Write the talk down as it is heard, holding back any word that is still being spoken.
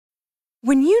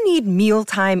When you need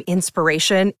mealtime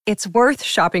inspiration, it's worth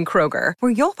shopping Kroger,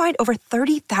 where you'll find over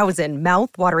 30,000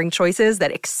 mouth-watering choices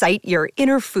that excite your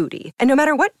inner foodie. And no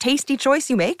matter what tasty choice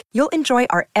you make, you'll enjoy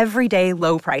our everyday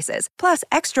low prices, plus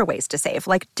extra ways to save,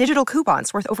 like digital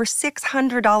coupons worth over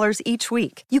 $600 each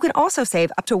week. You can also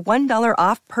save up to $1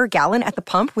 off per gallon at the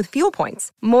pump with fuel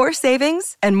points. More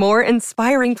savings and more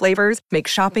inspiring flavors make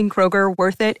shopping Kroger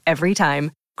worth it every time.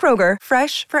 Kroger,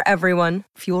 fresh for everyone.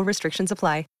 Fuel restrictions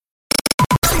apply.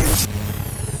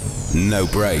 No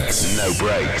breaks. No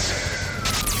breaks.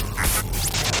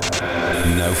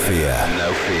 No fear.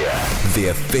 No fear. The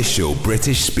official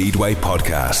British Speedway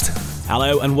podcast.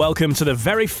 Hello and welcome to the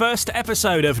very first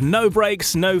episode of No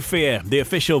Breaks, No Fear, the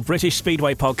official British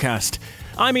Speedway podcast.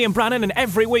 I'm Ian Brannan, and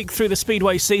every week through the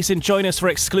Speedway season, join us for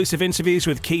exclusive interviews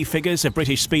with key figures of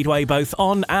British Speedway, both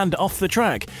on and off the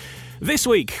track. This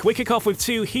week, we kick off with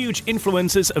two huge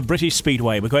influencers of British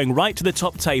Speedway. We're going right to the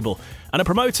top table. And a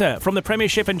promoter from the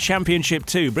Premiership and Championship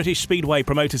too, British Speedway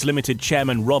Promoters Limited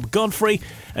chairman Rob Godfrey,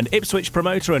 and Ipswich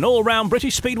promoter and all-round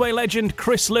British Speedway legend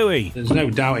Chris Louis. There's no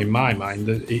doubt in my mind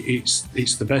that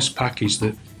it's the best package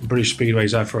that British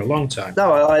Speedway's had for a long time.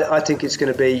 No, I think it's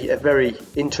going to be a very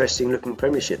interesting looking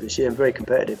Premiership this year and very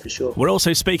competitive for sure. We're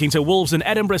also speaking to Wolves and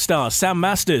Edinburgh star Sam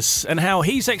Masters and how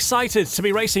he's excited to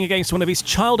be racing against one of his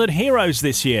childhood heroes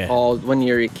this year. Oh, when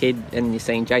you're a kid and you're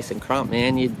seeing Jason Crump,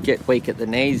 man, you'd get weak at the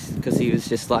knees because he was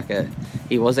just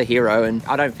he was a hero, and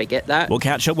I don't forget that. We'll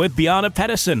catch up with Bjarne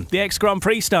Pedersen. The ex-Grand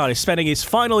Prix star is spending his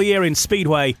final year in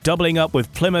Speedway, doubling up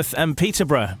with Plymouth and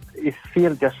Peterborough. It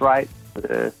feels just right.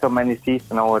 So many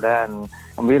seasons over there, and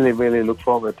I'm really look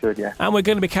forward to it, yeah. And we're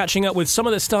going to be catching up with some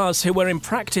of the stars who were in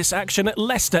practice action at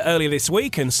Leicester earlier this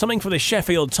week, and something for the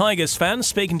Sheffield Tigers fans,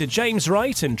 speaking to James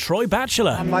Wright and Troy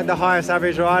Batchelor. I'm like the highest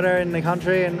average rider in the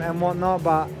country and whatnot,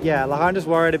 but yeah, I'm just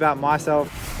worried about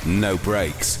myself. No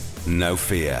breaks, no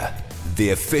fear.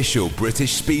 The official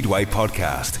British Speedway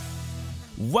podcast.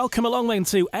 Welcome along then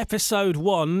to episode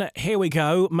 1. Here we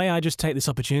go. May I just take this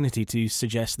opportunity to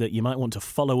suggest that you might want to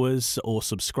follow us or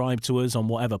subscribe to us on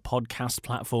whatever podcast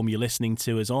platform you're listening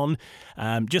to us on,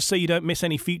 just so you don't miss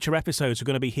any future episodes. We're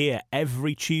going to be here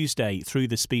every Tuesday through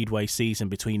the Speedway season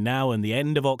between now and the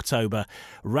end of October,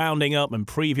 rounding up and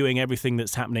previewing everything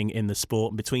that's happening in the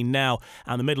sport. Between now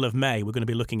and the middle of May, we're going to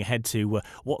be looking ahead to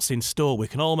what's in store. We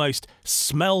can almost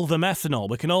smell the methanol.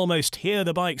 We can almost hear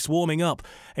the bikes warming up.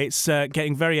 It's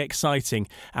getting very exciting,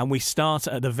 and we start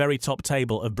at the very top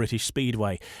table of British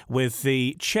Speedway with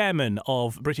the chairman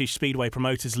of British Speedway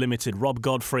Promoters Limited, Rob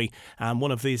Godfrey, and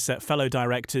one of his fellow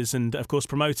directors and of course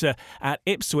promoter at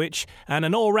Ipswich, and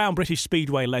an all-round British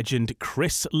Speedway legend,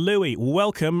 Chris Louis.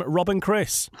 Welcome, Rob and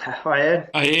Chris. Hi, Ian.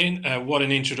 Hi, Ian. What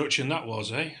an introduction that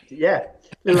was, eh? Yeah.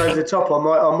 A little over the top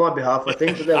on my behalf, I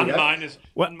think. But there we go. Mine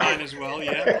as well,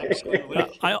 yeah,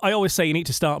 absolutely. I always say you need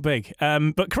to start big.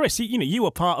 But Chris, you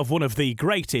were part of one of the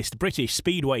greatest British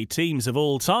Speedway teams of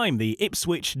all time, the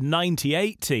Ipswich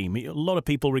 98 team. A lot of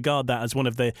people regard that as one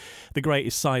of the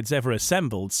greatest sides ever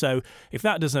assembled. So if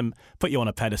that doesn't put you on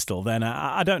a pedestal, then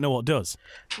I don't know what does.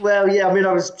 Well, yeah, I mean,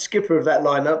 I was skipper of that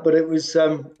lineup, but it was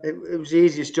the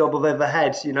easiest job I've ever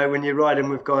had. You know, when you're riding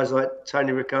with guys like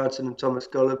Tony Ricardson and Thomas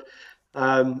Golub,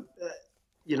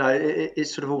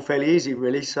 it's sort of all fairly easy,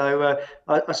 really. So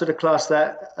I sort of class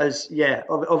that as,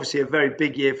 obviously a very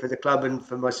big year for the club and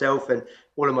for myself and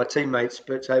all of my teammates,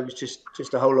 but it was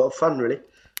just a whole lot of fun, really.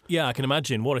 Yeah, I can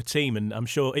imagine. What a team, and I'm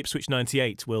sure Ipswich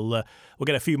 98 will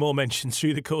get a few more mentions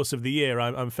through the course of the year,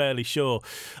 I'm fairly sure.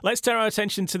 Let's turn our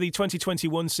attention to the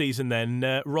 2021 season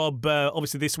then. Rob,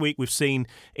 obviously this week we've seen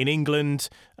in England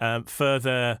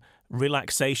further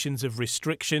relaxations of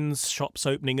restrictions, shops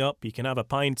opening up. You can have a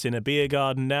pint in a beer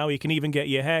garden now. You can even get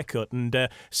your hair cut. And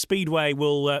Speedway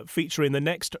will feature in the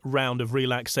next round of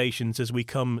relaxations as we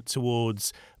come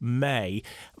towards May.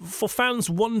 For fans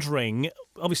wondering,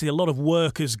 obviously a lot of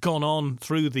work has gone on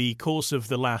through the course of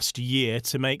the last year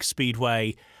to make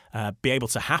Speedway be able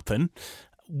to happen.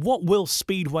 What will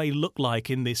Speedway look like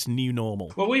in this new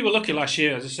normal? Well, we were lucky last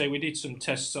year. As I say, we did some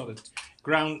test sort of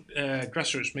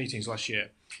grassroots meetings last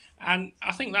year. And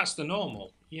I think that's the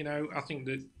normal. You know, I think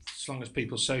that as long as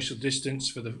people social distance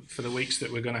for the weeks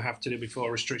that we're going to have to do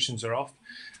before restrictions are off,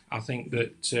 I think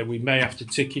that we may have to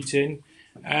tick it in.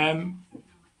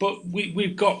 But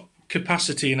we've got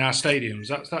capacity in our stadiums.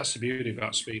 That's the beauty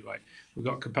about Speedway. We've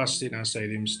got capacity in our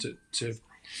stadiums to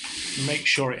make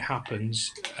sure it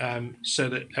happens, so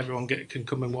that everyone can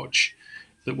come and watch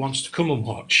that wants to come and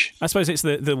watch. I suppose it's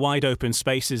the wide open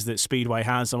spaces that Speedway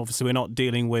has. Obviously, we're not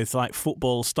dealing with like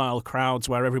football style crowds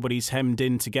where everybody's hemmed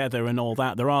in together and all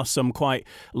that. There are some quite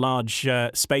large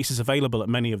spaces available at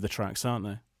many of the tracks, aren't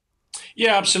there?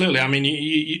 Yeah, absolutely. I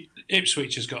mean,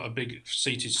 Ipswich has got a big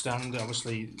seated stand,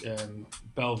 obviously,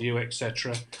 Bellevue,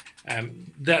 etc.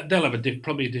 They'll have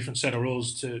probably a different set of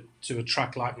rules to a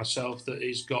track like myself that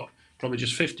has got probably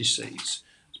just 50 seats.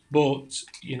 But,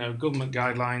 government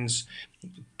guidelines,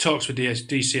 talks with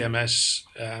DCMS,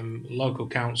 local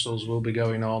councils will be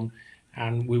going on,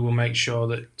 and we will make sure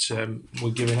that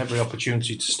we're given every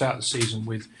opportunity to start the season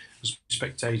with as many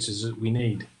spectators as we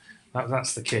need.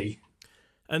 That's the key.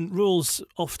 And rules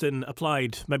often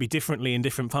applied maybe differently in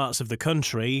different parts of the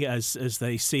country as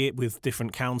they see it with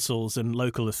different councils and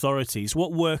local authorities.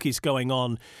 What work is going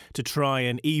on to try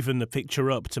and even the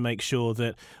picture up to make sure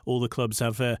that all the clubs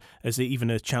have as even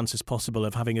a chance as possible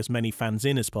of having as many fans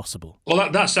in as possible?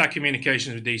 Well, that's our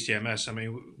communications with DCMS. I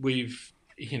mean,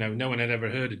 no one had ever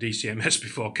heard of DCMS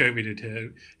before COVID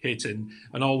had hit, and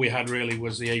all we had really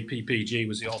was the APPG,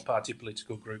 was the all-party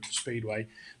political group for Speedway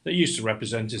that used to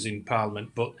represent us in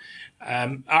Parliament. But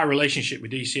our relationship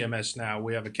with DCMS now,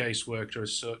 we have a caseworker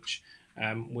as such.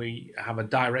 We have a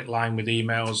direct line with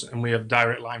emails, and we have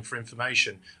direct line for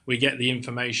information. We get the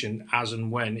information as and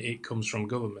when it comes from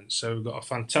government. So we've got a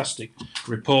fantastic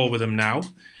rapport with them now.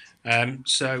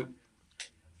 So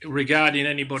regarding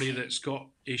anybody that's got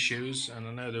issues, and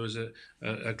I know there was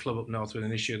a club up north with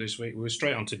an issue this week, we were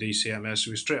straight onto DCMS,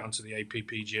 we were straight onto the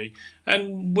APPG,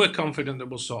 and we're confident that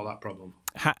we'll sort that problem.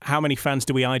 How many fans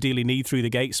do we ideally need through the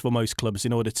gates for most clubs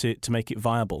in order to make it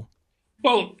viable?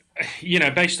 Well,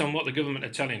 based on what the government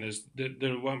are telling us,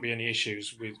 there won't be any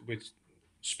issues with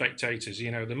spectators.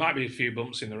 There might be a few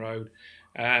bumps in the road.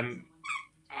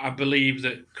 I believe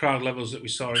that crowd levels that we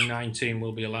saw in 19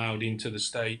 will be allowed into the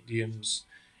stadiums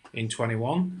in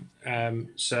 21.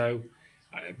 So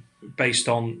based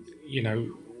on,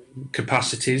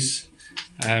 capacities,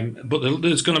 but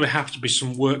there's going to have to be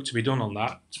some work to be done on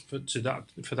that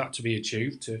for that to be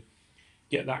achieved, to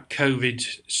get that COVID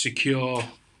secure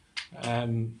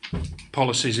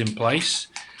policies in place.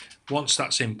 Once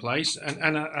that's in place,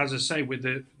 and as I say, with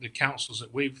the councils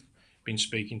that we've been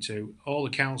speaking to, all the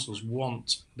councils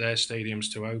want their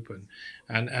stadiums to open,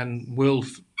 and will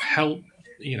help,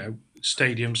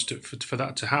 stadiums for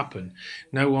that to happen.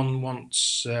 No one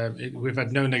wants. We've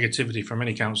had no negativity from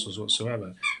any councils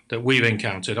whatsoever that we've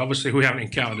encountered. Obviously, we haven't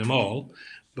encountered them all,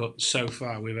 but so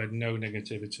far we've had no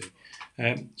negativity.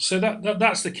 So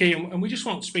that's the key, and we just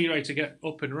want Speedway to get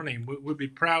up and running. We'd be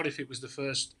proud if it was the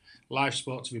first live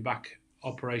sport to be back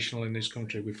operational in this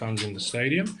country with fans in the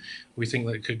stadium. We think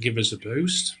that it could give us a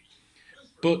boost,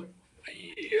 but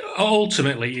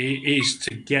ultimately it is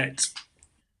to get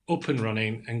up and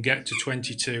running and get to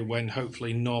 22 when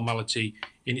hopefully normality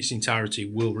in its entirety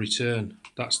will return.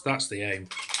 That's the aim.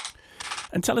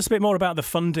 And tell us a bit more about the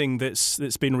funding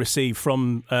that's been received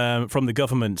from the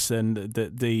government and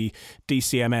the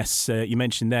DCMS. You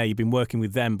mentioned there you've been working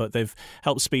with them, but they've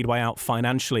helped Speedway out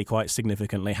financially quite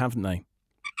significantly, haven't they?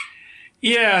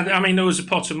 Yeah, I mean, there was a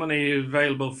pot of money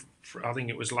available for, I think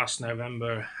it was last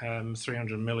November,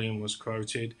 300 million was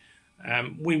quoted.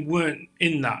 We weren't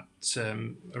in that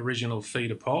original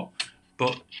feeder pot,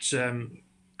 but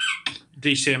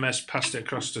DCMS passed it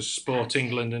across to Sport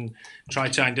England and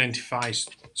tried to identify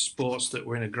sports that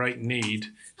were in a great need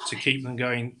to keep them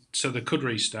going so they could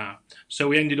restart. So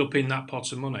we ended up in that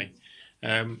pot of money.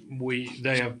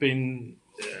 They have been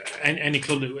any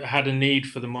club that had a need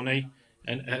for the money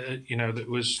and that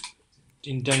was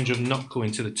in danger of not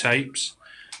going to the tapes,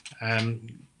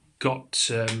 got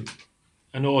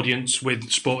an audience with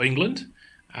Sport England,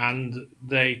 and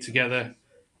they together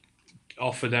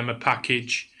offer them a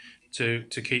package to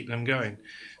keep them going.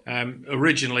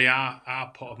 Originally,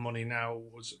 our pot of money now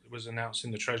was announced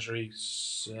in the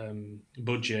Treasury's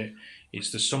budget.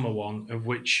 It's the summer one, of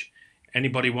which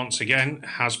anybody once again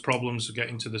has problems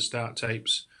getting to the start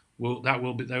tapes. They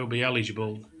will be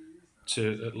eligible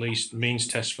to at least means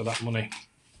test for that money.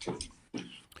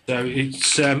 So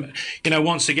it's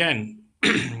once again.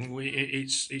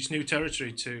 It's new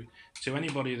territory to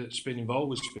anybody that's been involved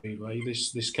with Speedway.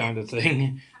 This kind of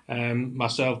thing.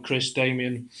 Myself, Chris,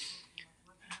 Damien,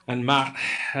 and Matt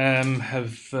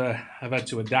have had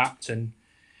to adapt and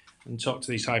talk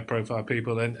to these high-profile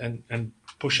people and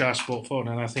push our sport forward.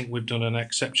 And I think we've done an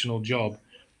exceptional job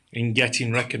in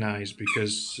getting recognised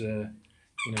because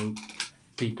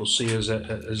people see us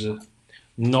as a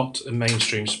not a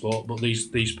mainstream sport, but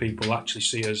these people actually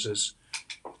see us as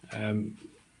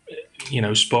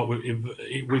sport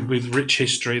with rich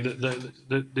history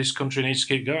that this country needs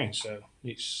to keep going. So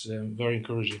it's very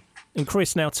encouraging. And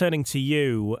Chris, now turning to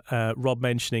you, Rob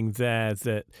mentioning there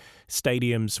that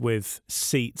stadiums with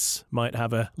seats might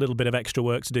have a little bit of extra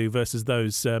work to do versus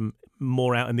those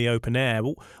more out in the open air.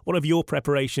 What have your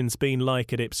preparations been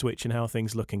like at Ipswich, and how are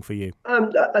things looking for you?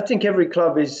 I think every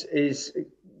club is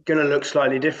going to look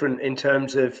slightly different in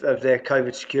terms of their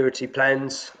COVID security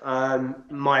plans.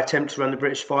 My attempt to run the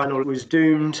British final was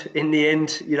doomed in the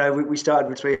end. We started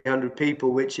with 300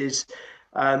 people, which is,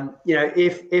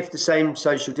 if the same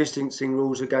social distancing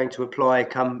rules are going to apply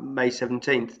come May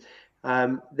 17th,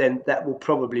 then that will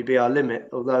probably be our limit.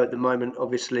 Although at the moment,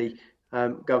 obviously,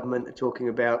 government are talking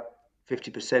about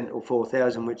 50% or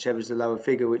 4,000, whichever's the lower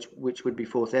figure, which would be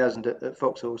 4,000 at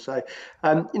Foxhall. So,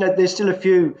 there's still a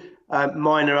few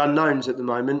minor unknowns at the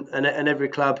moment, and every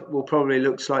club will probably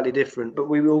look slightly different. But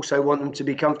we also want them to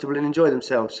be comfortable and enjoy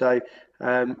themselves. So,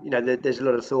 there's a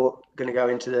lot of thought going to go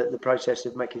into the process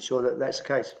of making sure that that's the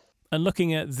case. And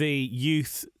looking at the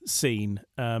youth scene,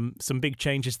 some big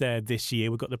changes there this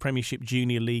year. We've got the Premiership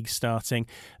Junior League starting.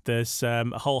 There's a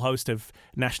whole host of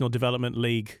National Development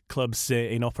League clubs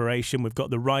in operation. We've got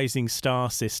the Rising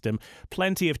Star system.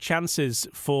 Plenty of chances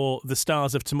for the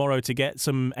stars of tomorrow to get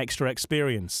some extra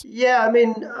experience. Yeah,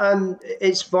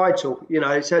 it's vital.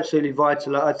 It's absolutely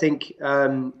vital. I think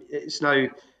it's no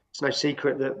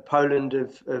secret that Poland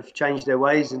have changed their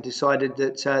ways and decided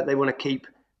that they want to keep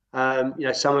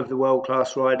some of the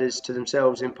world-class riders to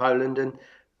themselves in Poland,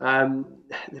 and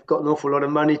they've got an awful lot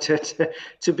of money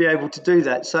to be able to do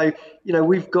that. So,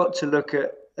 we've got to look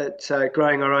at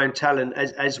growing our own talent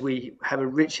as we have a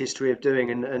rich history of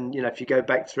doing. And if you go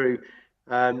back through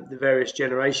the various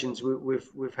generations,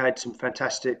 we've had some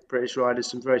fantastic British riders,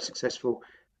 some very successful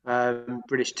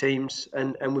British teams,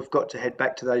 and we've got to head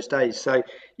back to those days. So,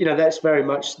 that's very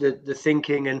much the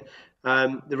thinking. And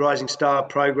the Rising Star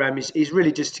programme is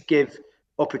really just to give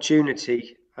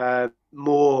opportunity,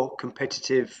 more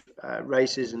competitive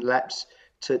races and laps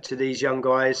to these young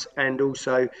guys, and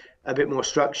also a bit more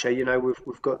structure.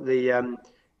 We've got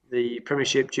the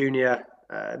Premiership Junior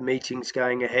meetings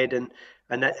going ahead, and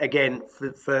that again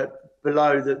for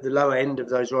below the lower end of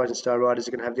those Rising Star riders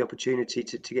are going to have the opportunity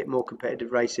to get more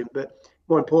competitive racing. But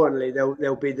more importantly,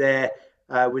 they'll be there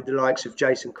with the likes of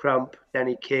Jason Crump,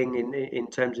 Danny King in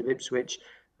terms of Ipswich,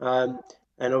 and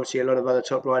obviously a lot of other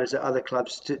top riders at other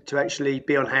clubs to actually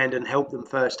be on hand and help them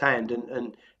firsthand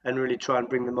and really try and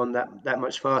bring them on that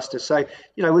much faster. So,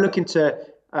 we're looking to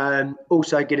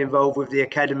also get involved with the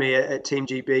academy at Team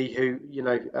GB, who,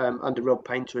 under Rob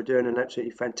Painter are doing an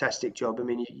absolutely fantastic job.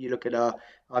 You look at our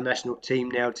national team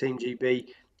now, Team GB,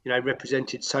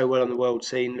 represented so well on the world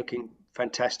scene, looking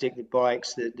fantastic, the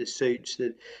bikes, the suits,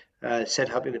 the set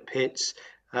up in the pits,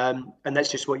 and that's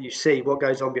just what you see. What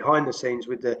goes on behind the scenes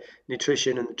with the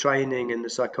nutrition and the training and the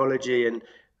psychology and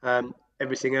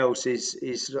everything else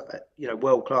is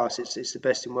world class. It's the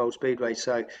best in world speedway.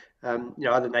 So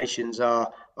other nations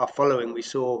are following. We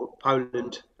saw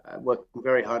Poland working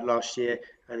very hard last year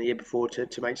and the year before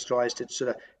to make strides to sort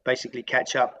of basically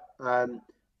catch up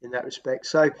in that respect.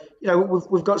 So,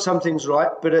 we've got some things right,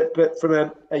 but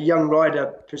from a young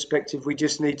rider perspective, we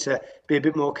just need to be a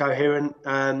bit more coherent,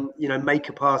 make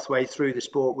a pathway through the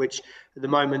sport, which at the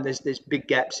moment there's big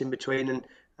gaps in between,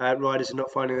 and riders are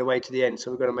not finding their way to the end.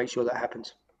 So we've got to make sure that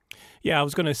happens. Yeah, I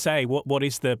was going to say, what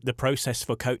is the process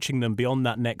for coaching them beyond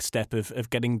that next step of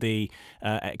getting the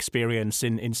experience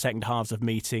in second halves of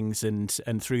meetings and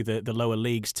through the lower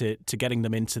leagues to getting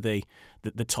them into the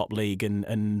top league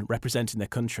and representing their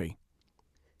country?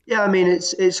 Yeah,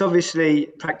 it's obviously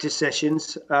practice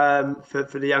sessions for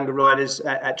the younger riders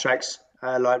at tracks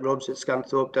like Rob's at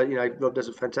Scunthorpe. Rob does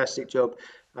a fantastic job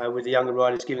with the younger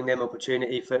riders, giving them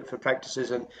opportunity for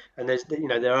practices, and there's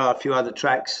there are a few other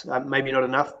tracks, maybe not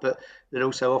enough, but that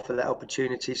also offer that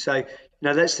opportunity. So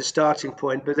that's the starting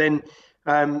point. But then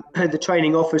the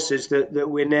training officers that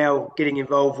we're now getting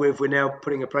involved with, we're now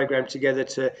putting a program together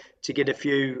to get a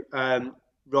few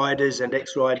riders and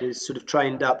ex-riders sort of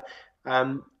trained up,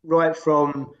 right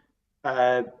from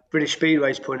British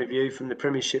Speedway's point of view, from the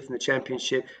Premiership, from the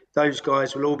Championship. Those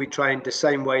guys will all be trained the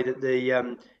same way that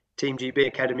the Team GB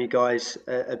Academy guys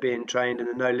are being trained, and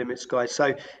the No Limits guys.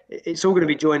 So it's all going to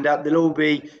be joined up. They'll all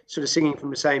be sort of singing from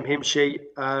the same hymn sheet,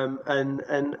 and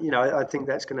I think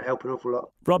that's going to help an awful lot.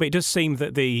 Rob, it does seem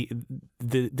that the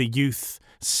youth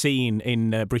scene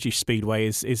in British Speedway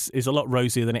is a lot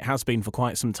rosier than it has been for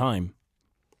quite some time.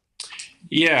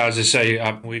 Yeah, as I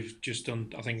say, we've just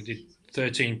done, I think we did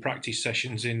 13 practice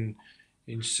sessions in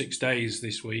 6 days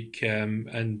this week,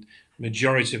 and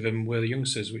majority of them were the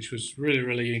youngsters, which was really,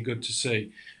 really good to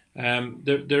see.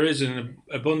 There is an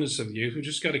abundance of youth. We've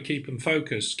just got to keep them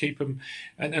focused, keep them,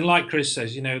 and like Chris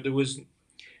says, there was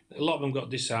a lot of them got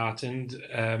disheartened.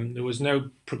 There was no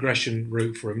progression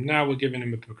route for them. Now we're giving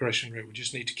them a progression route. We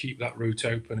just need to keep that route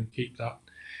open and keep that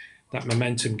that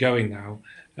momentum going now.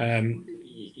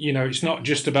 It's not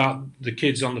just about the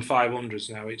kids on the 500s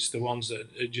now. It's the ones that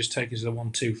are just taking to the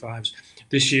 125s.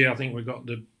 This year, I think we've got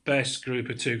the best group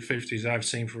of 250s I've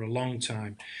seen for a long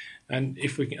time. And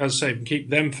if we can, as I say, keep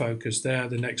them focused, they're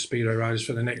the next Speedway riders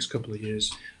for the next couple of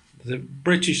years. The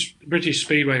British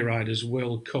Speedway riders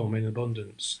will come in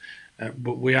abundance,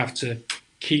 but we have to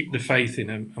keep the faith in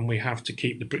them, and we have to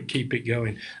keep it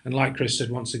going. And like Chris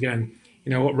said, once again,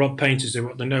 what Rob Painter's doing,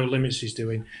 what the No Limits is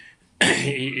doing,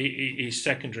 is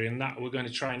secondary, and that we're going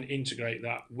to try and integrate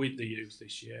that with the youth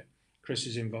this year. Chris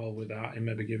is involved with that, and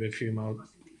maybe give a few more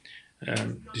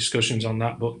discussions on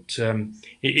that. But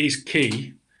it is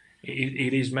key.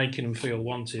 It is making them feel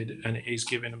wanted, and it is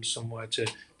giving them somewhere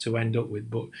to end up with.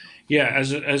 But yeah,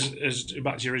 as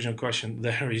back to your original question,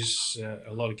 there is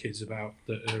a lot of kids about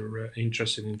that are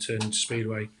interested in turning to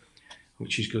Speedway,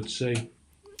 which is good to see.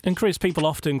 And Chris, people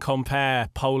often compare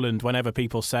Poland whenever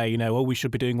people say, we should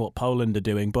be doing what Poland are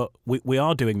doing, but we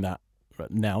are doing that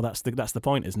now. That's the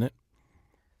point, isn't it?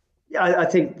 Yeah, I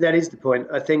think that is the point.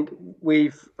 I think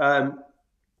we've let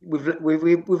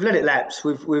it lapse.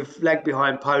 We've lagged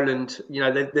behind Poland.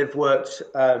 They've worked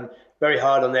very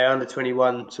hard on their under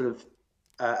 21 sort of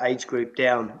age group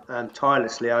down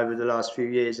tirelessly over the last few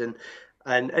years, and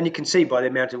you can see by the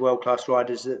amount of world-class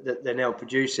riders that they're now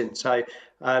producing. So,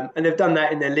 and they've done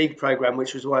that in their league program,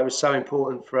 which was why it was so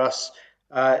important for us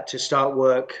to start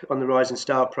work on the Rising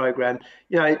Star program.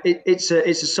 It's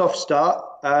a soft start,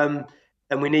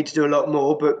 and we need to do a lot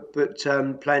more. But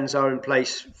plans are in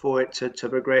place for it to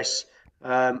progress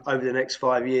over the next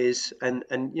 5 years. And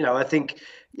I think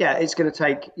it's going to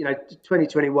take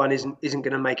 2021 isn't going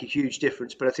to make a huge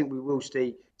difference, but I think we will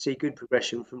see good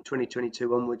progression from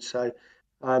 2022 onwards. So.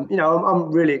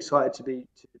 I'm really excited to be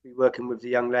working with the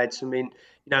young lads. I mean,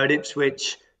 at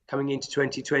Ipswich coming into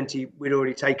 2020, we'd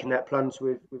already taken that plunge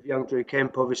with young Drew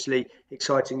Kemp, obviously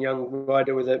exciting young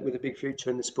rider with a big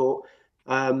future in the sport.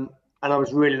 And I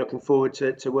was really looking forward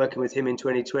to working with him in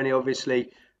 2020. Obviously,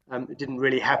 it didn't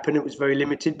really happen. It was very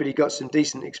limited, but he got some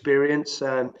decent experience.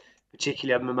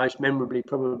 Particularly, most memorably,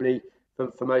 probably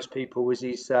for most people, was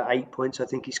his 8 points I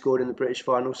think he scored in the British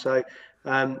final. So.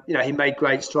 He made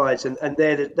great strides, and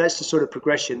that's the sort of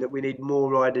progression that we need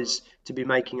more riders to be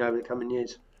making over the coming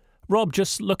years. Rob,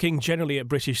 just looking generally at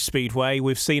British Speedway,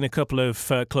 we've seen a couple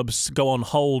of clubs go on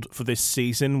hold for this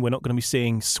season. We're not going to be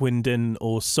seeing Swindon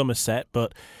or Somerset,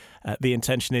 but the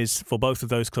intention is for both of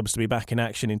those clubs to be back in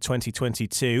action in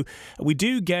 2022. We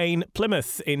do gain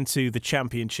Plymouth into the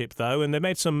championship, though, and they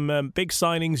made some big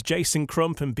signings. Jason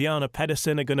Crump and Bjarne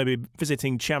Pedersen are going to be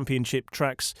visiting championship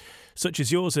tracks such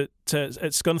as yours at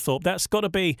Scunthorpe. That's got to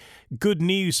be good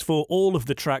news for all of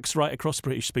the tracks right across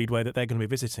British Speedway that they're going to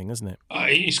be visiting, isn't it?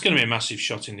 It's going to be a massive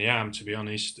shot in the arm, to be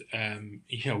honest.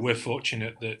 We're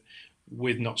fortunate that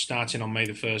with not starting on May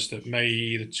the 1st, that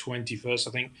May the 21st,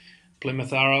 I think,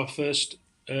 Plymouth are our first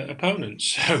opponent.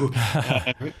 So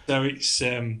it's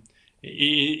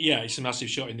it's a massive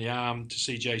shot in the arm to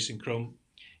see Jason Crump,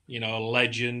 a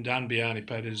legend, and Bjarne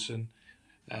Pedersen,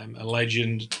 a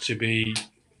legend, to be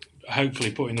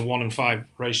hopefully putting the 1 and 5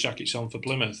 race jackets on for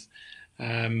Plymouth.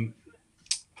 The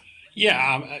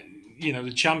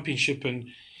Championship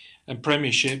and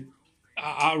Premiership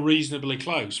are reasonably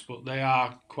close, but they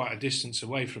are quite a distance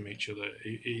away from each other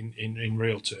in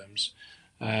real terms.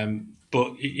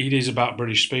 But it is about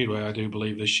British Speedway, I do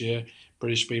believe, this year.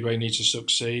 British Speedway needs to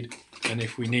succeed, and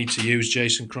if we need to use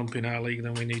Jason Crump in our league,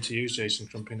 then we need to use Jason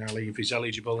Crump in our league if he's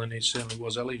eligible, and he certainly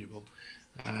was eligible.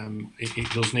 It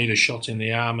does need a shot in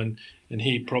the arm, and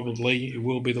he probably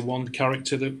will be the one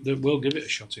character that will give it a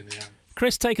shot in the arm.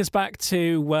 Chris, take us back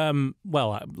to,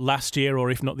 last year,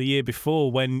 or if not the year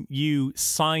before, when you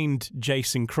signed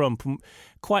Jason Crump.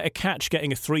 Quite a catch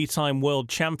getting a 3-time world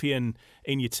champion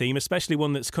in your team, especially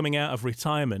one that's coming out of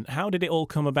retirement. How did it all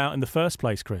come about in the first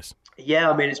place, Chris?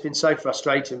 Yeah, I mean, it's been so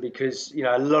frustrating because,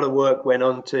 a lot of work went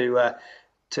on to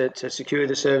secure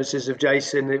the services of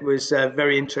Jason. It was a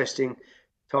very interesting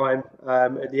time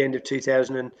at the end of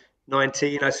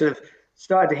 2019. I sort of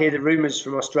started to hear the rumours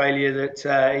from Australia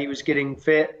that he was getting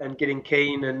fit and getting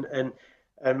keen and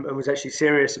was actually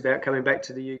serious about coming back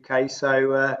to the UK.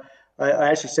 So I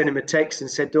actually sent him a text and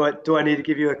said, do I need to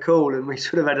give you a call? And we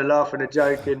sort of had a laugh and a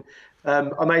joke. And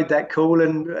I made that call,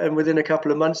 and within a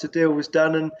couple of months, the deal was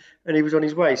done and he was on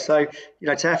his way. So,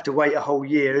 to have to wait a whole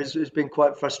year has been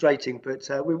quite frustrating. But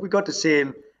we got to see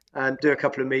him do a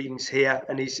couple of meetings here,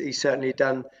 and he's certainly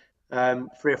done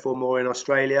 3 or 4 more in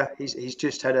Australia. He's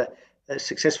just had a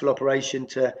successful operation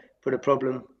to put a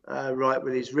problem right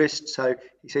with his wrist. So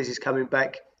he says he's coming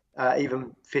back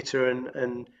even fitter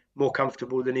and more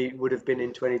comfortable than he would have been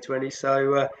in 2020.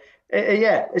 So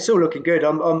Yeah, it's all looking good.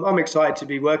 I'm excited to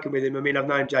be working with him. I mean, I've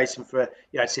known Jason for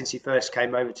since he first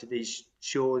came over to these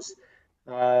shores.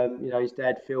 His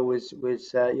dad Phil was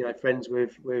friends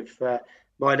with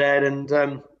my dad,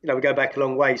 and we go back a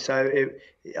long way. So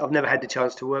I've never had the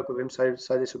chance to work with him. So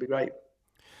this will be great.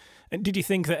 And did you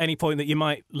think at any point that you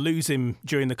might lose him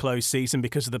during the closed season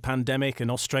because of the pandemic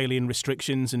and Australian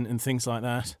restrictions and things like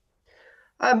that?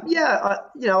 I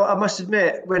must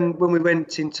admit, when we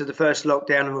went into the first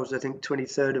lockdown, it was, I think,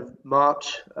 23rd of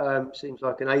March, seems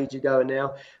like an age ago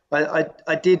now,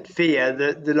 I did fear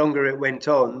that the longer it went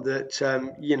on, that,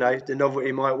 the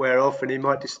novelty might wear off and he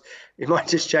might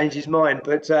just change his mind.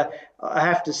 But I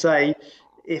have to say,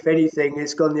 if anything,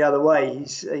 it's gone the other way.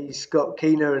 He's got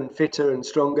keener and fitter and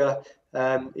stronger.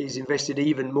 He's invested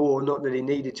even more, not that he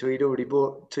needed to. He'd already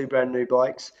bought 2 brand new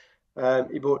bikes.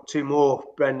 He bought 2 more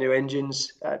brand new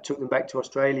engines, took them back to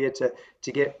Australia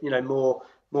to get more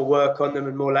work on them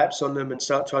and more laps on them and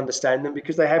start to understand them,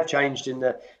 because they have changed in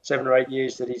the 7 or 8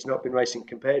 years that he's not been racing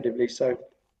competitively. So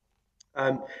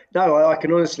no, I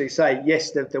can honestly say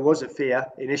yes, there was a fear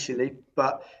initially,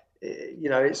 but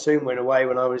it soon went away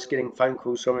when I was getting phone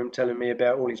calls from him telling me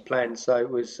about all his plans. So it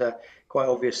was quite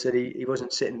obvious that he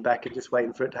wasn't sitting back and just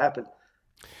waiting for it to happen.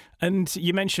 And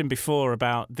you mentioned before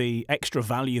about the extra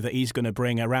value that he's going to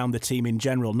bring around the team in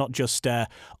general, not just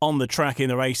on the track in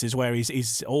the races where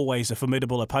he's always a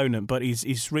formidable opponent, but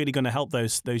he's really going to help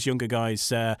those younger guys,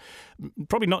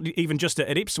 probably not even just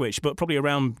at Ipswich, but probably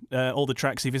around all the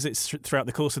tracks he visits throughout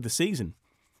the course of the season.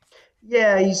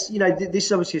 Yeah, this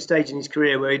is obviously a stage in his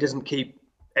career where he doesn't keep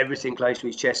everything close to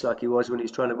his chest like he was when he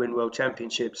was trying to win world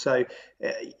championships. So,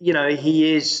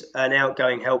 he is an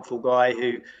outgoing, helpful guy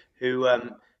who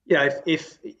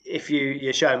if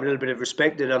you show him a little bit of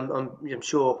respect, that I'm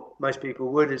sure most people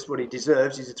would, is what he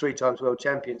deserves. He's a 3 times world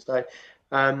champion, so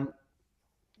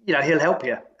he'll help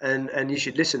you, and you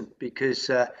should listen, because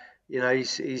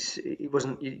he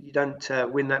wasn't. You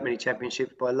don't win that many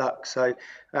championships by luck. So,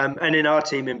 and in our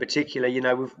team in particular,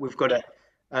 we've got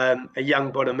a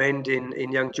young bottom end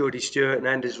in young Geordie Stewart and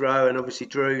Anders Rowe, and obviously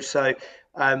Drew. So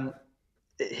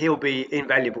he'll be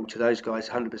invaluable to those guys,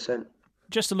 100%.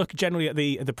 Just to look generally at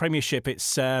the Premiership,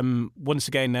 it's once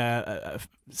again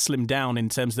slimmed down in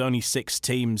terms of only 6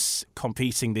 teams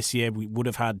competing this year. We would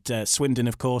have had Swindon,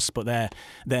 of course, but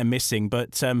they're missing.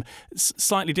 But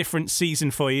slightly different season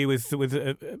for you with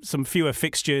some fewer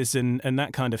fixtures and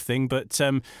that kind of thing. But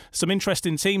some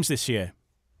interesting teams this year.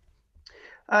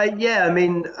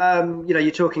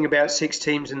 You're talking about 6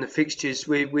 teams and the fixtures.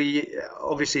 We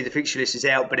obviously the fixture list is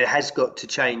out, but it has got to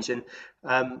change, and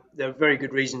there are very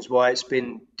good reasons why it's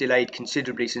been delayed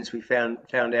considerably since we found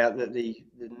out that the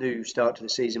new start to the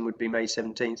season would be May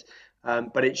 17th.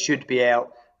 But it should be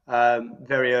out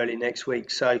very early next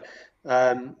week. So,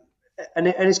 and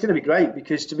it's going to be great,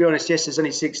 because, to be honest, yes, there's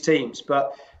only 6 teams,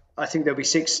 but I think there'll be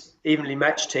 6 evenly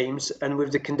matched teams, and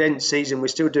with the condensed season, we're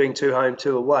still doing 2 home,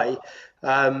 2 away.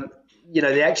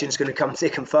 The action's going to come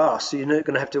thick and fast, so you're not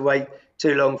going to have to wait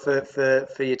too long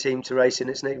for your team to race in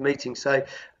its next meeting. So,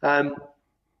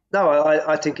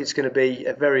 I think it's going to be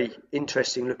a very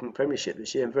interesting looking Premiership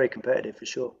this year, and very competitive for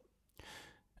sure.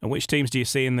 And which teams do you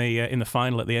see in the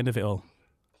final at the end of it all?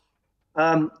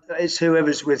 It's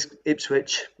whoever's with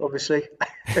Ipswich, obviously.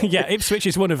 Yeah, Ipswich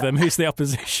is one of them. Who's the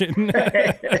opposition?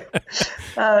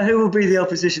 Who will be the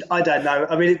opposition? I don't know.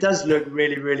 I mean, it does look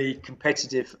really, really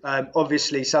competitive.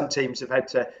 Obviously, some teams have had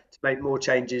to make more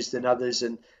changes than others.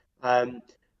 And,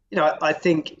 I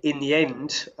think in the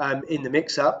end, in the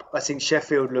mix-up, I think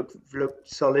Sheffield looked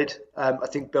solid. I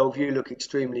think Bellevue looked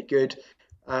extremely good.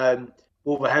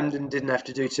 Wolverhampton didn't have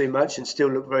to do too much and still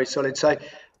looked very solid. So,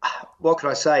 what can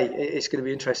I say? It's going to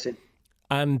be interesting.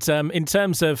 And in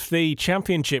terms of the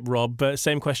Championship, Rob,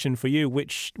 same question for you.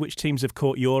 Which teams have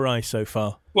caught your eye so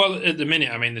far? Well, at the minute,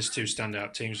 there's 2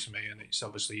 standout teams for me, and it's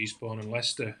obviously Eastbourne and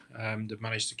Leicester. They've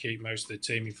managed to keep most of the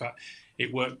team. In fact,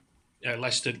 it worked.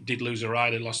 Leicester did lose a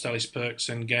rider, lost Ellis Perks,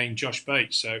 and gained Josh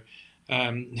Bates. So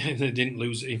they didn't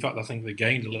lose. In fact, I think they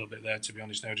gained a little bit there, to be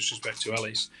honest, no disrespect to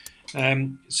Ellis. So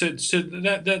them's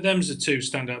the 2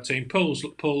 standout team. Poole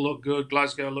looked good.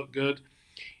 Glasgow looked good.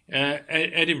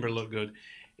 Edinburgh looked good.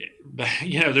 But,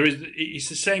 it's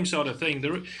the same sort of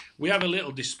thing. We have a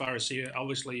little disparity.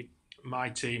 Obviously, my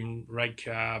team,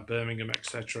 Redcar, Birmingham,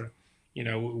 etc.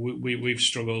 We've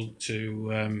struggled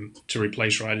to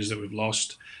replace riders that we've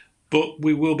lost. But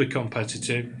we will be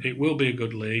competitive. It will be a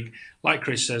good league. Like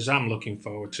Chris says, I'm looking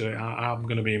forward to it. I'm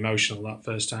going to be emotional that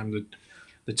first time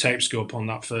the tapes go up on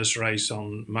that first race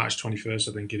on March 21st,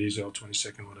 I think it is, or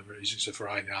 22nd, whatever it is. It's a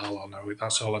Friday. I'll know it.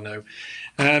 That's all I know.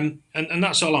 And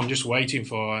that's all I'm just waiting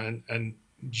for. And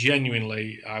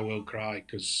genuinely, I will cry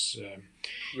because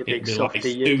You it'd big be like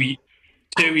softy, you.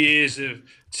 2 years of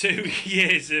 2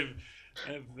 years of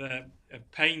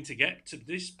pain to get to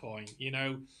this point.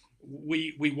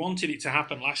 We wanted it to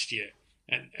happen last year,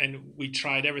 and we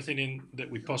tried everything that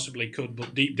we possibly could,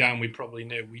 but deep down we probably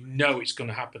knew. We know it's going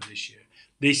to happen this year.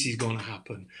 This is going to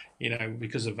happen,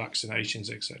 because of vaccinations,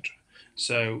 etc.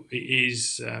 So it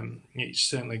is. It's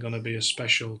certainly going to be a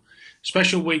special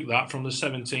week, that from the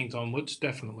 17th onwards,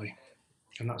 definitely.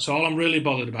 And that's all I'm really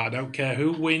bothered about. I don't care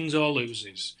who wins or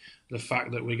loses. The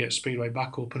fact that we get Speedway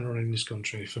back up and running in this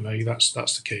country, for me, that's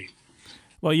the key.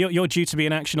 Well, you're due to be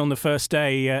in action on the first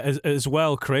day as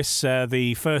well, Chris.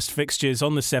 The first fixtures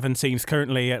on the 17th,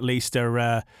 currently at least,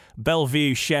 are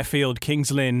Bellevue, Sheffield,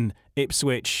 Kings Lynn,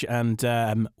 Ipswich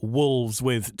and Wolves,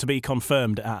 with to be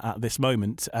confirmed at this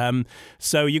moment.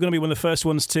 So you're going to be one of the first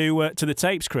ones to the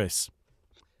tapes, Chris?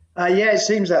 Yeah, it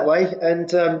seems that way.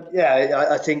 And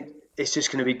I think it's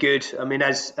just going to be good. I mean,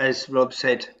 as Rob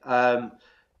said,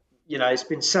 it's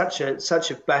been such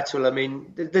a battle. I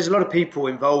mean, there's a lot of people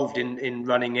involved in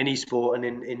running any sport,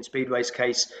 and in Speedway's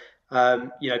case,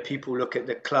 people look at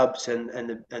the clubs and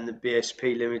the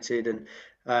BSP Limited and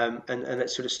that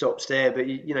sort of stops there. But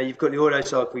you've got the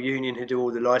Autocycle Union who do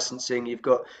all the licensing. You've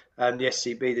got the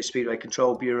SCB, the Speedway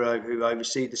Control Bureau, who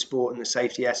oversee the sport and the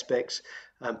safety aspects,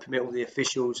 permit all the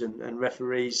officials and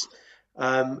referees.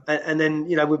 And then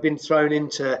we've been thrown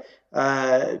into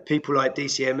people like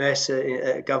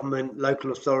DCMS, government,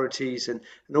 local authorities, and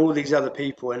all these other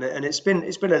people, and it's been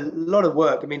a lot of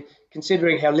work. I mean,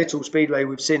 considering how little Speedway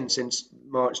we've seen since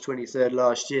March 23rd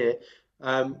last year,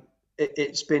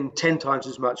 it's been 10 times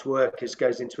as much work as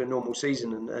goes into a normal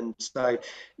season, and so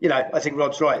I think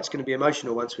Rob's right. It's going to be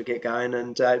emotional once we get going,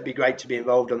 and it'd be great to be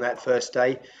involved on that first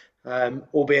day,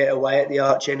 albeit away at the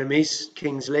arch enemies,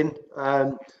 Kings Lynn.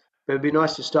 But it'd be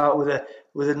nice to start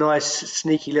with a nice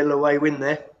sneaky little away win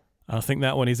there. I think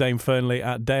that one is aimed firmly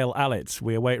at Dale Allett.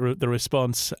 We await the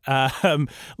response.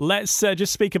 Let's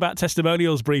just speak about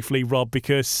testimonials briefly, Rob,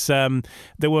 because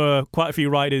there were quite a few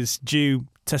riders due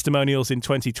testimonials in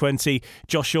 2020.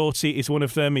 Josh Orty is one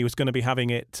of them. He was going to be having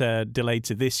it delayed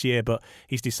to this year, but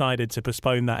he's decided to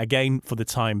postpone that again for the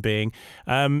time being.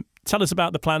 Tell us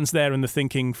about the plans there and the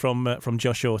thinking from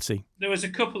Josh Orty. There was a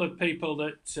couple of people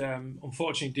that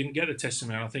unfortunately didn't get a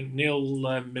testimonial. I think Neil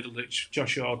Middleditch,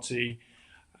 Josh Orty,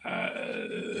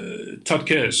 Todd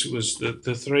Kurtz was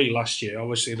the three last year.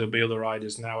 Obviously, there'll be other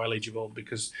riders now eligible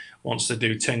because once they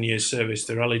do 10 years service,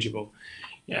 they're eligible.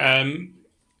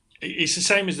 It's the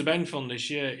same as the Ben Fund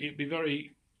this year. It'd be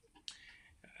very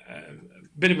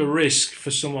bit of a risk for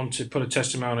someone to put a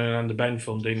testimonial and the Ben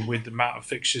Fund in with the amount of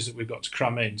fixtures that we've got to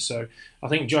cram in. So I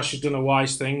think Josh has done a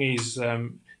wise thing. He's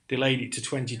delayed it to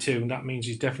 22, and that means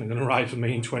he's definitely going to ride for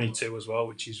me in 22 as well,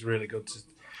 which is really good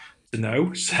to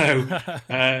know. So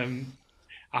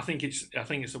I think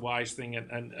it's a wise thing,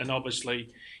 and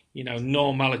obviously,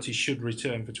 normality should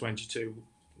return for 22.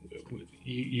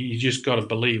 You just got to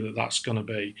believe that that's going to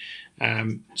be.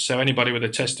 So anybody with a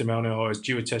testimonial or is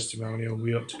due a testimonial,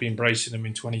 we ought to be embracing them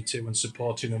in 22 and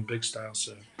supporting them big style.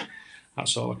 So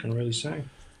that's all I can really say.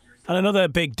 And another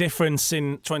big difference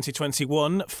in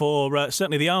 2021 for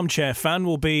certainly the armchair fan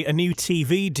will be a new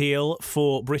TV deal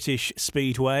for British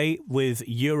Speedway with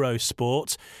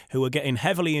Eurosport, who are getting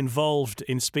heavily involved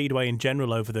in Speedway in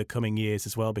general over the coming years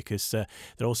as well, because they're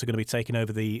also going to be taking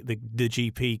over the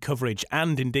GP coverage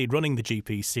and indeed running the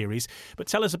GP series. But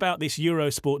tell us about this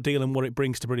Eurosport deal and what it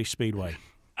brings to British Speedway.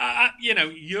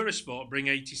 Eurosport bring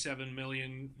 87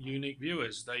 million unique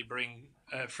viewers. They bring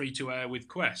free-to-air with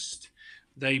Quest.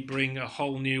 They bring a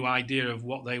whole new idea of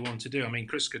what they want to do. I mean,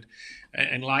 Chris could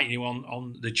enlighten you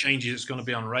on the changes that's going to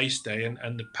be on race day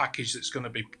and the package that's going to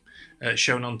be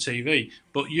shown on TV.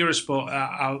 But Eurosport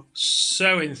are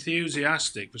so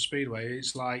enthusiastic for Speedway.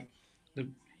 It's like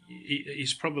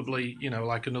it's probably,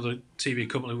 like another TV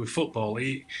company with football.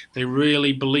 They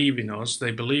really believe in us.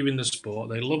 They believe in the sport.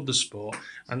 They love the sport,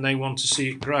 and they want to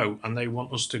see it grow, and they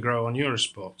want us to grow on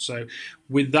Eurosport. So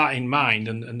with that in mind,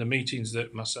 and the meetings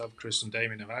that myself, Chris and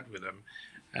Damien have had with them,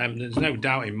 there's no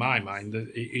doubt in my mind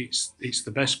that it's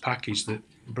the best package that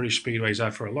British Speedway's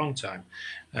had for a long time.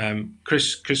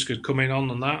 Chris could come in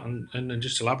on that and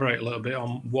just elaborate a little bit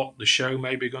on what the show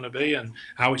may be going to be and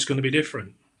how it's going to be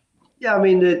different. Yeah, I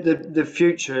mean, the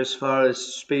future as far as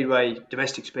Speedway,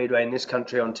 domestic Speedway in this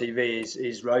country on TV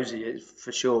is rosy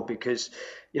for sure, because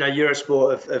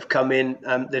Eurosport have come in.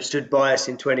 They've stood by us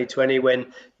in 2020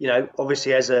 when,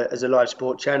 obviously as a live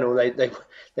sport channel,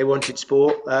 they wanted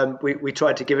sport. We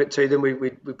tried to give it to them. We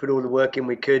put all the work in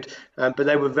we could, but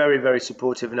they were very, very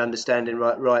supportive and understanding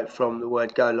right from the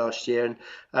word go last year,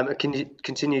 and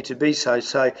continue to be so.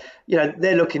 So,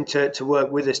 they're looking to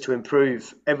work with us to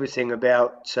improve everything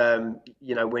about,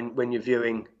 when you're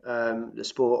viewing the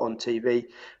sport on TV.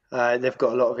 They've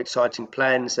got a lot of exciting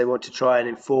plans. They want to try and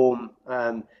inform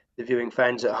the viewing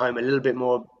fans at home a little bit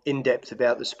more in depth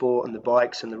about the sport and the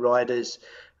bikes and the riders,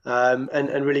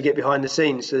 and really get behind the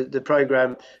scenes. The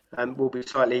programme will be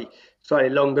slightly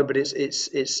longer, but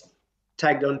it's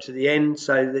tagged on to the end,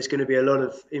 so there's going to be a lot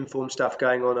of informed stuff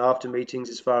going on after meetings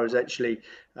as far as actually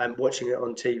watching it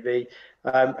on TV,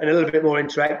 and a little bit more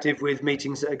interactive with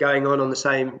meetings that are going on the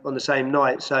same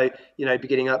night. So be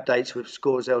getting updates with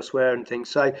scores elsewhere and things.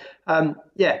 So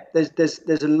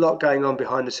there's a lot going on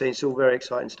behind the scenes. It's all very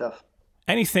exciting stuff.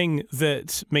 Anything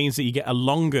that means that you get a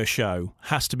longer show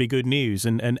has to be good news,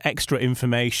 and extra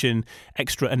information,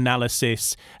 extra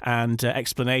analysis and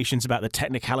explanations about the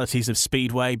technicalities of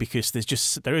Speedway, because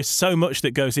there is so much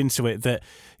that goes into it that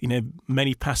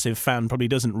many passive fan probably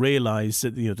doesn't realise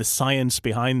that the science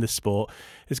behind the sport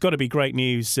has got to be great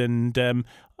news and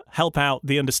help out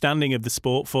the understanding of the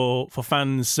sport for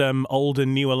fans old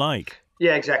and new alike.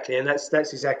 Yeah, exactly, and that's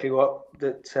exactly what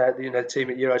the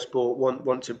team at Eurosport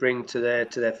want to bring to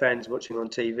their fans watching on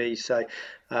TV. So,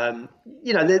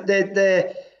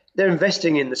 they're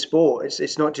investing in the sport.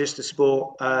 It's not just the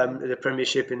sport, the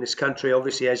Premiership in this country.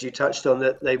 Obviously, as you touched on,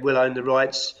 that they will own the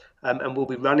rights and will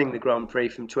be running the Grand Prix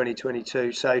from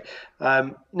 2022. So,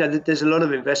 there's a lot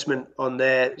of investment on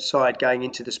their side going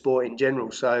into the sport in general.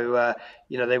 So,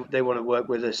 they want to work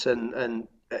with us and.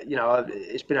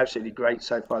 It's been absolutely great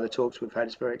so far, the talks we've had.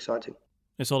 It's very exciting.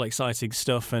 It's all exciting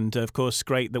stuff, and of course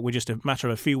great that we're just a matter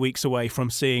of a few weeks away from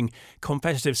seeing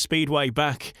competitive speedway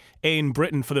back in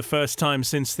Britain for the first time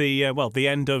since the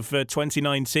end of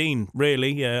 2019,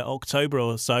 really, October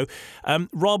or so.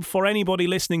 Rob, for anybody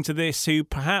listening to this who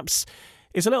perhaps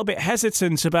is a little bit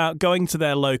hesitant about going to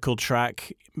their local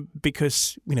track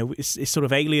because, it's sort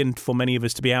of alien for many of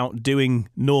us to be out doing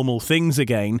normal things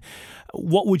again.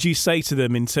 What would you say to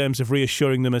them in terms of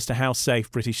reassuring them as to how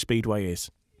safe British Speedway is?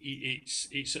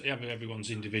 It's everyone's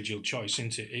individual choice,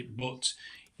 isn't it? But,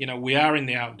 we are in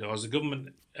the outdoors. The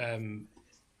government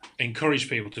encourage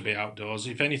people to be outdoors.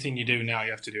 If anything you do now,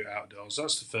 you have to do it outdoors.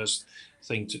 That's the first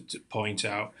thing to point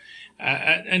out.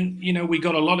 And we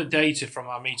got a lot of data from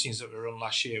our meetings that were run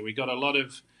last year. We got a lot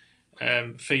of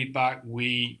feedback.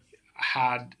 We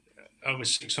had over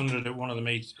 600 at one of the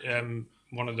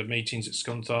meetings at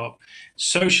Scunthorpe,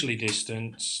 socially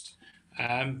distanced.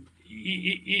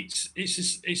 It's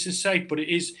a safe, but it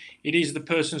is the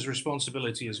person's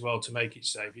responsibility as well to make it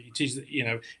safe. It is,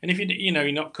 and if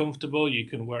you're not comfortable, you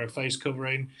can wear a face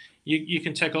covering. You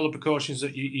can take all the precautions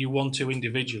that you want to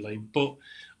individually, but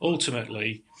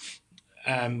ultimately,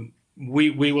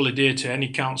 we will adhere to any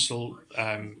council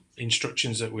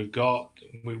instructions that we've got.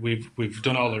 We've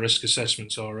done all the risk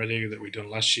assessments already that we've done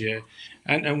last year,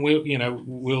 and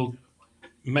we'll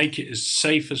make it as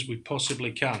safe as we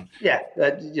possibly can. Yeah,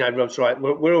 Rob's right.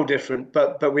 We're all different,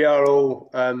 but we are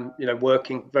all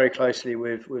working very closely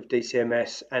with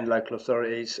DCMS and local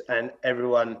authorities, and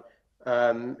everyone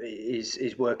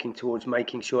is working towards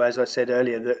making sure, as I said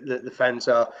earlier, that the fans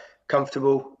are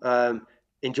comfortable,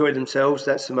 enjoy themselves.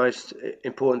 That's the most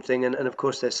important thing, and of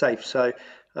course they're safe. So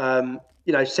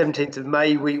 17th of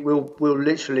May we'll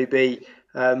literally be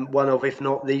one of, if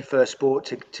not the first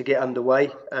sport to get underway,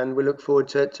 and we look forward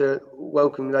to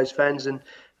welcoming those fans and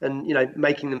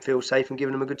making them feel safe and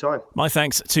giving them a good time. My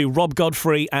thanks to Rob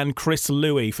Godfrey and Chris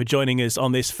Louis for joining us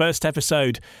on this first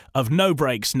episode of No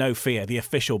Brakes, No Fear, the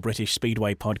official British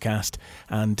Speedway podcast,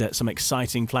 and some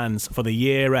exciting plans for the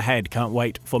year ahead. Can't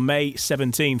wait for May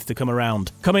 17th to come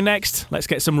around. Coming next, let's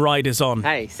get some riders on.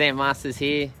 Hey, Sam Masters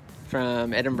here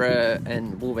from Edinburgh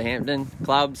and Wolverhampton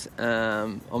clubs.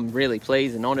 I'm really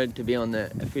pleased and honoured to be on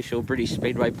the official British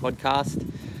Speedway podcast.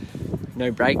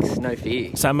 No brakes, no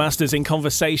fear. Sam Masters in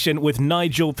conversation with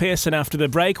Nigel Pearson after the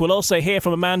break. We'll also hear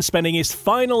from a man spending his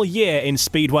final year in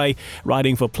Speedway,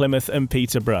 riding for Plymouth and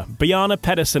Peterborough. Bjarne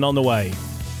Pedersen on the way.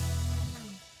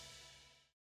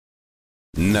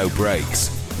 No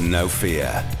Brakes, No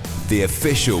Fear, the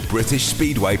official British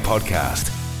Speedway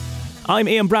podcast. I'm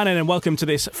Ian Brannan and welcome to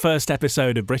this first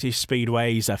episode of British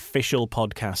Speedway's official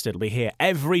podcast. It'll be here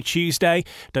every Tuesday.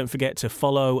 Don't forget to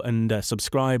follow and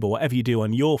subscribe or whatever you do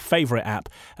on your favourite app,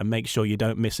 and make sure you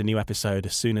don't miss a new episode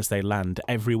as soon as they land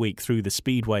every week through the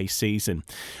Speedway season.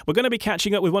 We're going to be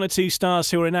catching up with one or two stars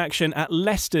who are in action at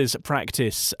Leicester's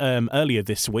practice earlier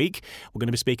this week. We're going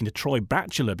to be speaking to Troy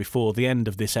Batchelor before the end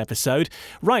of this episode.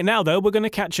 Right now, though, we're going to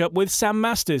catch up with Sam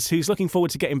Masters, who's looking forward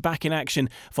to getting back in action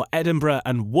for Edinburgh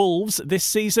and Wolves this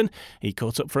season. He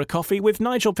caught up for a coffee with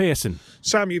Nigel Pearson.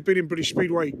 Sam, you've been in British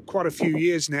Speedway quite a few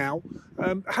years now.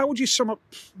 How would you sum up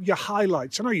your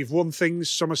highlights? I know you've won things,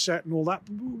 Somerset and all that.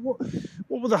 What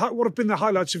have been the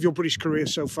highlights of your British career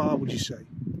so far, would you say?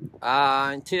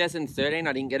 In 2013,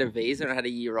 I didn't get a visa and I had a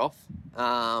year off.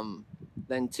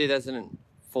 Then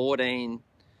 2014,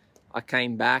 I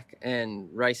came back and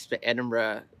raced for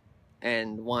Edinburgh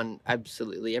and won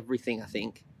absolutely everything, I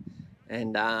think.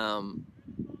 And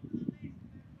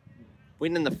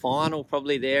winning the final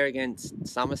probably there against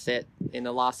Somerset in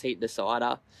the last heat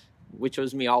decider, which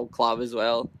was my old club as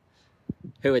well,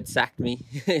 who had sacked me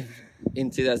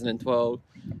in 2012.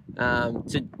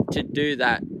 To do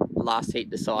that last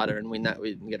heat decider and win that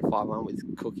and get a 5-1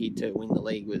 with Cookie to win the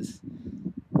league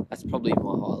that's probably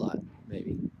my highlight,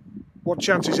 maybe. What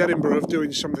chance is Edinburgh of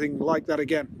doing something like that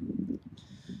again?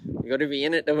 We've got to be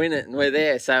in it to win it, and we're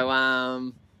there. So, I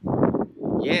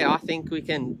think we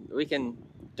can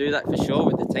do that for sure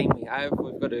with the team we have.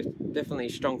 We've got definitely a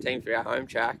strong team for our home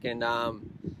track, and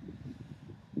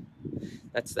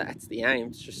that's the aim.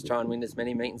 It's just try and win as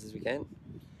many meetings as we can.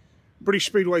 British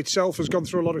Speedway itself has gone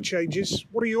through a lot of changes.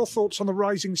 What are your thoughts on the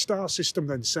Rising Star system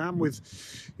then, Sam, with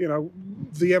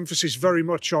the emphasis very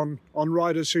much on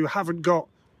riders who haven't got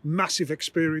massive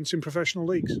experience in professional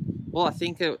leagues? Well, I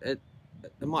think it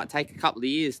might take a couple of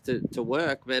years to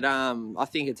work, but I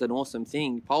think it's an awesome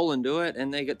thing. Poland do it,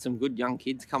 and they get some good young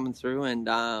kids coming through, and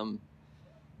I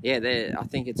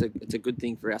think it's a good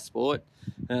thing for our sport.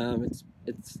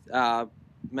 It's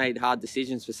made hard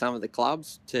decisions for some of the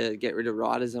clubs to get rid of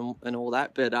riders and all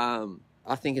that, but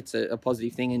I think it's a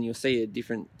positive thing, and you'll see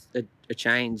a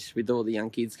change with all the young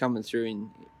kids coming through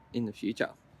in the future.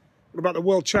 What about the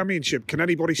World Championship? Can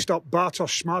anybody stop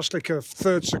Bartosz Zmarzlik, a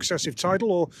third successive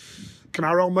title, or can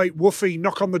our old mate Woofy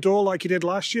knock on the door like he did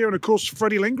last year? And of course,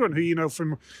 Freddie Lindgren, who you know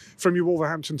from your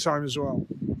Wolverhampton time as well.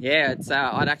 Yeah, it's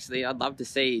I'd love to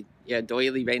see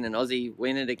Doyley being an Aussie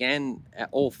win it again,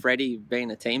 or Freddie being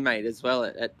a teammate as well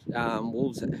at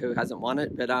Wolves, who hasn't won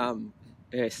it. But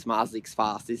Zmarzlik's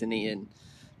fast, isn't he?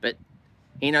 But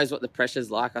he knows what the pressure's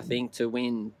like, I think, to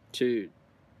win two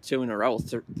in a row,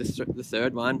 the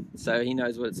third one. So he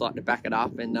knows what it's like to back it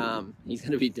up, and he's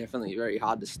going to be definitely very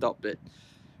hard to stop. But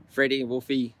Freddie and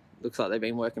Wolfie, looks like they've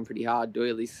been working pretty hard.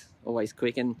 Doyley's always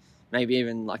quick, and maybe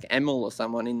even like Emil or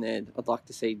someone in there I'd like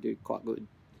to see do quite good.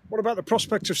 What about the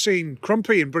prospect of seeing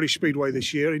Crumpy in British Speedway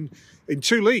this year in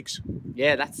 2 leagues?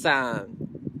 Yeah, that's that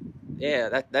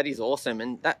is awesome,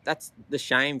 and that's a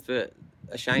shame for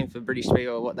British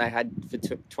Speedway what they had for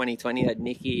 2020. They had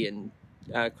Nicky and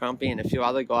Crumpy and a few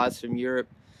other guys from Europe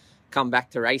come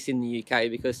back to race in the UK,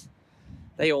 because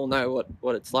they all know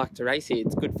what it's like to race here.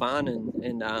 It's good fun, and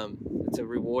it's a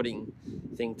rewarding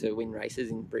thing to win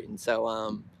races in Britain.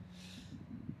 So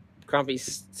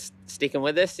Crumpy's sticking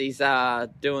with us. He's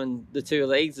doing the 2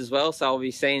 leagues as well, so I'll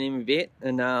be seeing him a bit,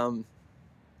 and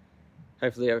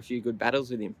hopefully have a few good battles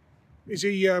with him. Is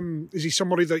he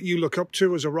somebody that you look up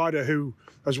to as a rider who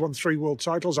has won 3 world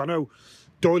titles? I know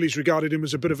Doyley's regarded him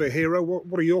as a bit of a hero.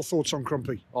 What are your thoughts on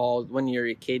Crumpy? Oh, when you're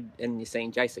a kid and you're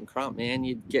seeing Jason Crump, man,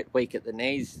 you'd get weak at the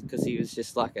knees, because he was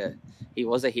just he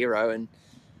was a hero, and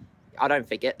I don't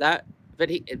forget that. But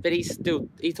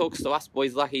he talks to us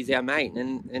boys like he's our mate,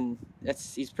 and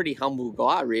he's a pretty humble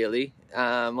guy, really.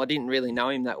 I didn't really know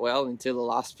him that well until the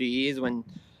last few years when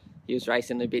he was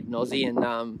racing a bit in Aussie, and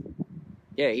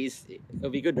it'll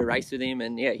be good to race with him,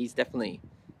 and he's definitely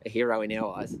a hero in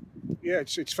our eyes. Yeah,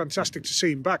 it's fantastic to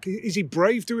see him back. Is he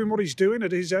brave doing what he's doing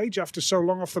at his age after so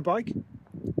long off the bike?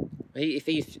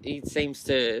 He seems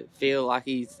to feel like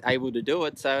he's able to do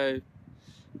it, so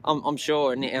I'm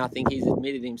sure, and I think he's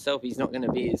admitted himself he's not going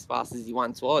to be as fast as he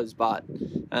once was. But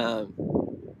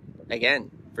again,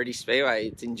 British Speedway,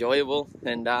 it's enjoyable,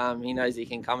 and he knows he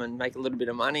can come and make a little bit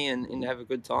of money and have a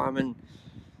good time. And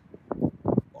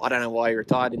I don't know why he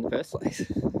retired in the first place.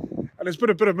 And there's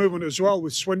been a bit of movement as well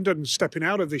with Swindon stepping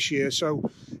out of this year. So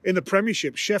in the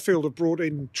Premiership, Sheffield have brought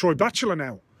in Troy Batchelor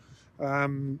now.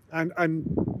 And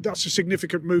that's a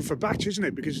significant move for Batch, isn't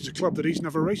it? Because it's a club that he's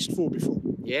never raced for before.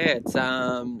 Yeah, it's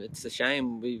a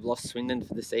shame we've lost Swindon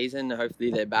for the season.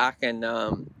 Hopefully they're back, and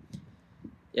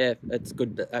yeah, it's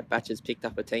good that Batcher's picked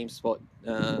up a team spot.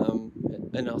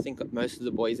 And I think most of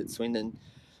the boys at Swindon,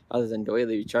 other than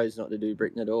Doyley, who chose not to do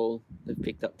Britain at all, have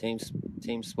picked up team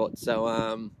spots.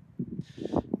 So,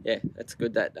 yeah, it's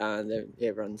good that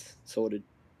everyone's sorted.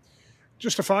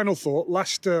 Just a final thought.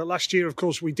 Last year, of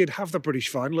course, we did have the British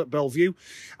final at Bellevue.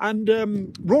 And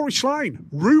Rory Schlein,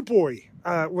 Ruboy,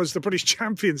 was the British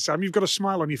champion, Sam. You've got a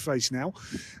smile on your face now.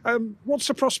 What's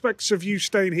the prospects of you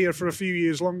staying here for a few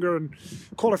years longer and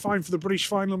qualifying for the British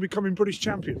final and becoming British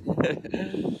champion?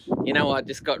 You know, I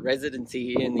just got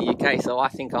residency here in the UK, so I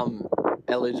think I'm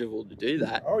eligible to do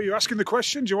that. Oh, you're asking the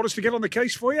question? Do you want us to get on the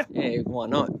case for you? Yeah, why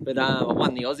not? But I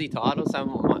won the Aussie title, so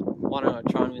why not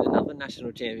try and win another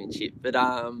national championship? But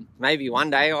maybe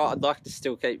one day I'd like to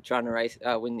still keep trying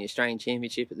to win the Australian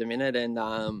championship at the minute,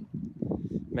 and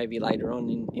maybe later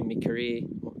on in my career,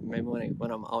 maybe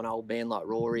when I'm an old man like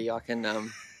Rory, I can...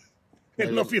 I'd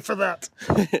love you for that.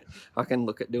 I can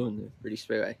look at doing the British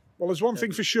Speedway. Well, there's one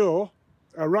thing for sure.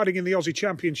 Riding in the Aussie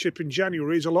Championship in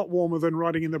January is a lot warmer than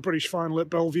riding in the British final at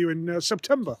Bellevue in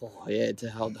September. Oh, yeah, it's a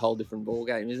whole different ball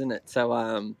game, isn't it?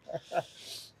 So,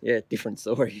 yeah, different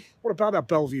story. What about that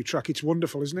Bellevue track? It's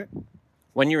wonderful, isn't it?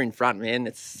 When you're in front, man,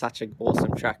 it's such an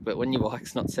awesome track. But when your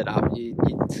bike's not set up, you're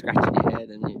scratching your head.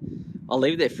 I'll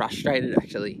leave there frustrated,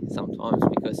 actually, sometimes,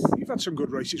 because... You've had some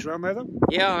good races around there, though.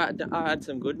 Yeah, I had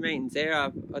some good meetings there.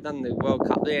 I've done the World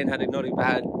Cup there and had not a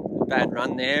bad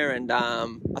run there. And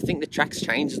I think the track's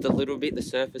changed a little bit, the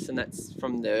surface, and that's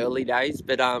from the early days.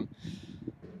 But,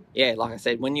 yeah, like I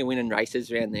said, when you're winning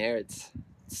races around there,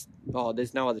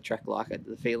 there's no other track like it.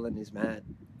 The feeling is mad.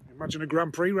 Imagine a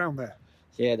Grand Prix round there.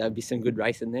 Yeah, there'd be some good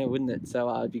racing there, wouldn't it?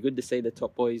 So it'd be good to see the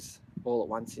top boys all at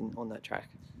once on that track.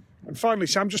 And finally,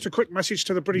 Sam, just a quick message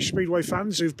to the British Speedway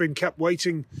fans who've been kept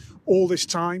waiting all this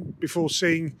time before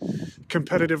seeing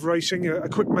competitive racing. A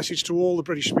quick message to all the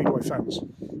British Speedway fans.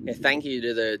 Yeah, thank you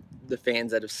to the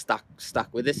fans that have stuck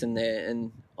with us in there,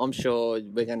 and I'm sure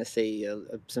we're going to see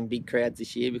some big crowds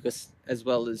this year, because as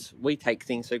well as we take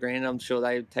things for granted, I'm sure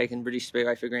they've taken British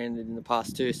Speedway for granted in the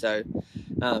past too. So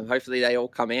hopefully they all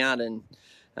come out, and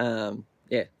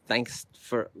yeah, thanks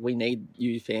we need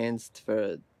you fans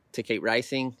to keep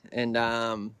racing, and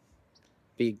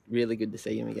be really good to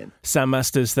see him again. Sam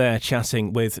Masters there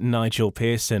chatting with Nigel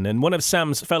Pearson, and one of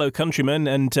Sam's fellow countrymen,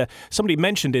 and somebody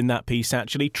mentioned in that piece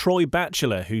actually, Troy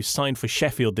Batchelor, who's signed for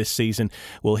Sheffield this season.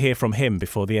 We'll hear from him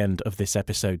before the end of this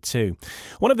episode too.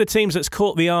 One of the teams that's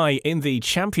caught the eye in the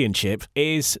championship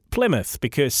is Plymouth,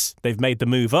 because they've made the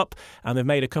move up and they've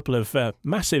made a couple of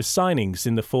massive signings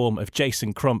in the form of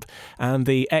Jason Crump and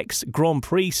the ex-Grand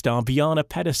Prix star Bjarne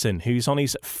Pedersen, who's on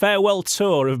his farewell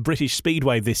tour of British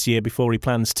Speedway this year before he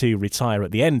plans to retire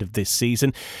at the end of this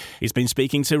season. He's been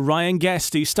speaking to Ryan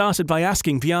Guest, who started by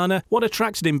asking Bjarne what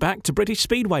attracted him back to British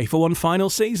Speedway for one final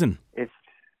season. It's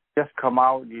just come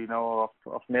out,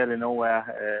 of nearly nowhere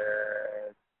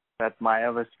that my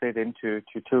ever fit into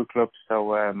two clubs. So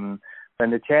when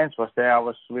the chance was there, I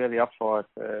was really up for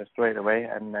it straight away.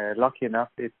 And lucky enough,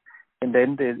 in the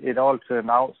end, it all turned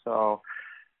out. So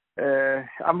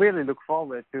I'm really looking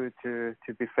forward to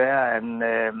be fair,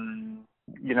 and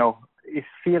it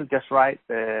feels just right.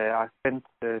 I spent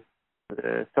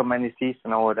so many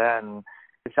seasons over there, and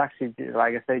it's actually,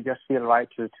 like I say, just feel right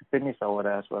to finish over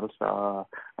there as well. So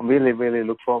I'm really, really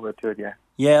look forward to it, yeah.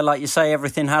 Yeah, like you say,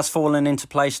 everything has fallen into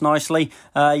place nicely.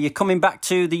 You're coming back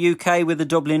to the UK with the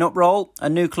Dublin Uproll, a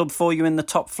new club for you in the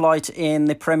top flight in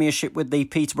the Premiership with the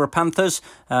Peterborough Panthers,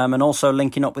 and also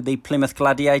linking up with the Plymouth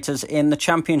Gladiators in the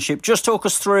Championship. Just talk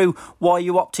us through why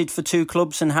you opted for two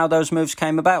clubs and how those moves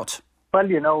came about. Well,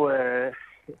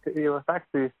 it was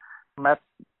actually Matt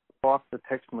Forbes that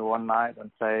texted me one night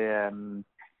and say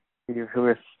he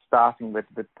was starting with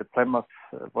the Plymouth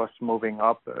was moving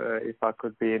up, if I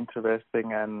could be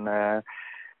interesting. And,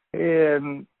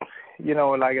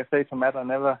 like I say to Matt, I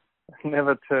never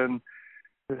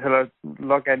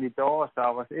lock any doors. I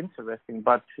was interesting,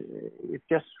 but it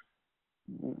just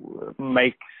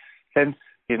makes sense.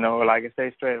 Like I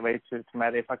say straight away to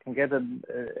Matt, if I can get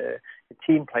a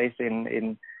team place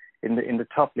in the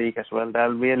top league as well,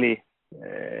 that'll really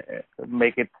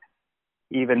make it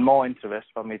even more interest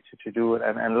for me to do it.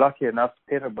 And lucky enough,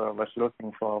 Peterborough was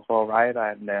looking for a rider,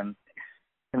 and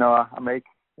I make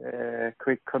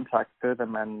quick contact with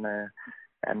them,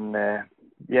 and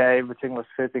everything was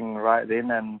fitting right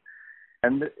in,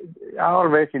 and I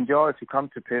always enjoy to come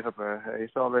to Peterborough.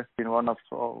 It's always been one of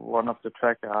the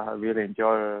tracks I really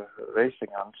enjoy racing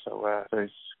on. So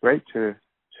it's great to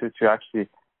actually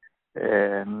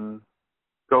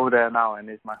go there now, and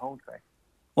it's my home track.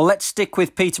 Well, let's stick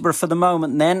with Peterborough for the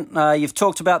moment then. You've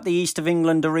talked about the East of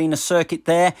England Arena circuit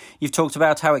there. You've talked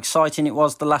about how exciting it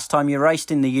was the last time you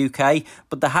raced in the UK,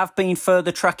 but there have been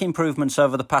further track improvements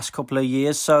over the past couple of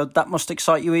years, so that must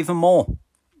excite you even more.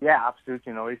 Yeah,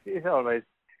 absolutely. It's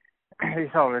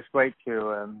always great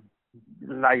to,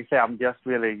 like I say, I'm just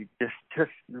really just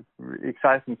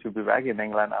exciting to be back in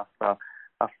England after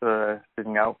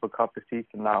sitting out for a couple of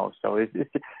seasons now. So it's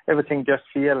everything just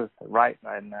feels right,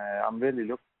 and I'm really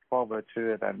looking forward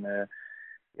to it. And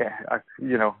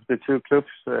the two clubs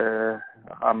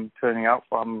I'm turning out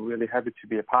for, I'm really happy to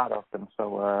be a part of them.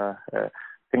 So I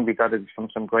think we got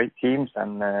some great teams,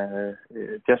 and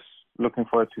just looking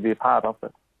forward to be a part of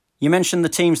it. You mentioned the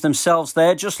teams themselves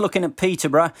there. Just looking at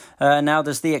Peterborough, now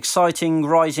there's the exciting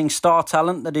rising star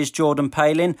talent that is Jordan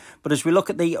Palin. But as we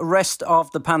look at the rest of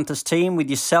the Panthers team with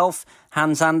yourself,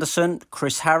 Hans Anderson,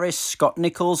 Chris Harris, Scott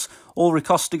Nichols, Ulrich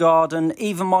Ostergaard and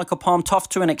even Michael Palmtoft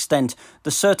to an extent,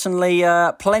 there's certainly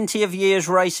plenty of years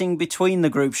racing between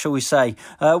the groups, shall we say.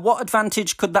 What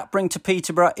advantage could that bring to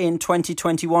Peterborough in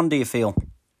 2021, do you feel?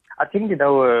 I think,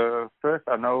 first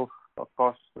I know, of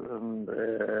course,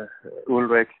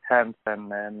 Ulrich, Hans and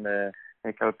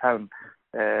Michael Palm.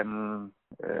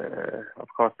 Of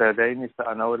course, they're Danish.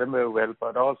 I know them very well,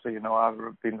 but also,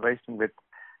 I've been racing with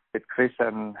Chris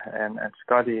and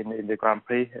Scotty in the Grand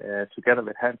Prix together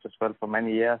with Hans as well for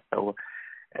many years. So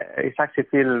it actually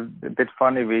feels a bit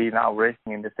funny we now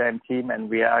racing in the same team, and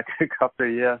we are a couple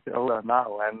of years older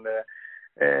now,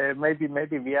 and maybe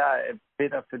we are a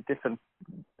bit of a different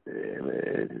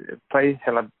place.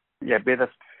 Bit of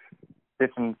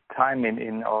different time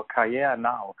in our career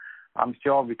now. I'm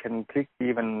sure we can click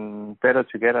even better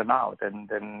together now than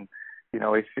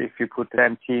if you put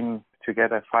that team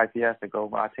together 5 years ago.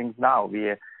 I think now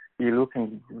we're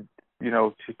looking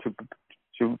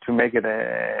to make it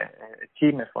a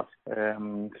team effort.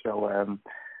 I'm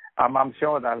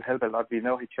sure that'll help a lot. We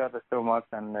know each other so much,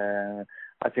 and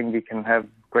I think we can have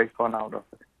great fun out of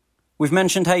it. We've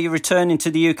mentioned how you're returning to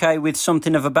the UK with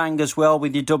something of a bang as well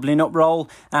with your Dublin Up roll,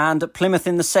 and at Plymouth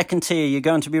in the second tier you're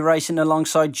going to be racing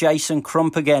alongside Jason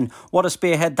Crump again. What a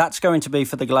spearhead that's going to be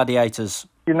for the Gladiators.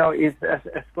 It's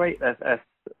as great as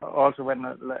also when,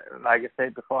 like I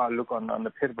said before, I look on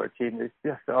the Peterborough team. It's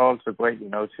just also great,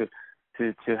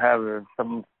 to have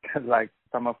some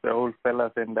of the old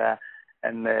fellas in there,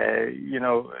 and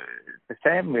the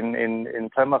same in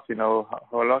terms of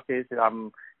how lucky is it.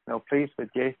 I'm pleased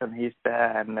with Jason. He's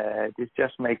there, and this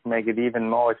just make it even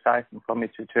more exciting for me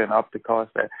to turn up, because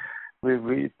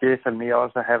we Jason and me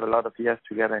also have a lot of years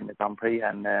together in the Grand Prix,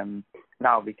 and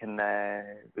now we can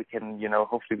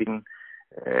hopefully we can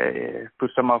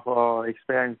put some of our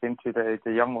experience into the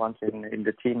young ones in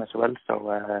the team as well. So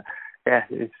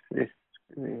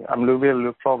I'm really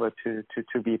look forward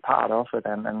to be part of it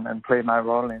and play my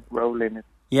role in it.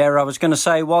 Yeah, I was going to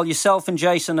say, while yourself and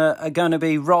Jason are going to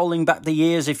be rolling back the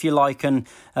years, if you like, and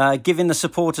giving the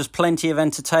supporters plenty of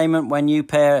entertainment when you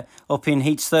pair up in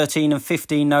heats 13 and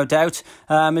 15, no doubt.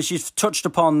 As you've touched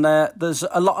upon, there's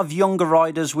a lot of younger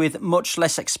riders with much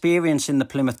less experience in the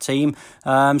Plymouth team.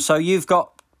 So you've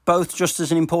got both just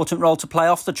as an important role to play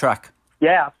off the track.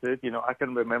 Yeah, absolutely. I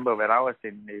can remember when I was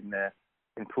in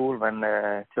Poole when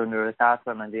Tony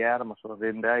Ricardo and the Adams was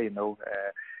in there,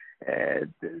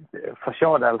 for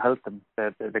sure that'll help them.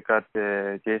 They got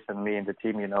Jason and me in the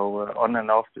team, on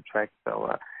and off the track.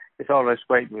 So it's always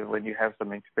great when you have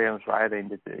some experienced rider in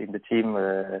the team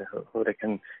who they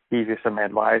can give you some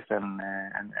advice and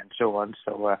so on.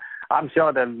 So I'm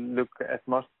sure they'll look as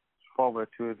much forward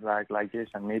to it like Jason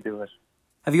and me do.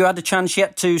 Have you had a chance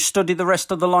yet to study the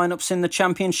rest of the lineups in the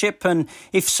championship? And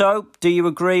if so, do you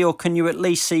agree, or can you at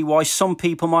least see why some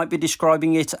people might be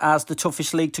describing it as the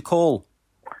toughest league to call?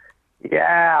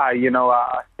 Yeah, I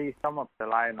see some of the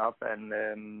lineup, and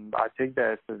I think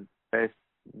there's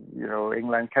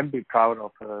England can be proud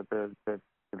of the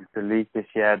league this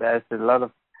year. There's a lot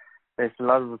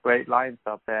of great lines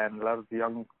up there, and a lot of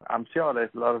young. I'm sure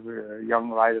there's a lot of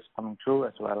young riders coming through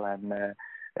as well, and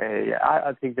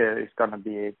I think that it's going to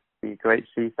be a great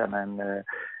season,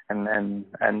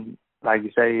 and like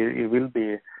you say, it will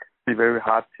be very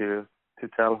hard to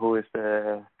tell who is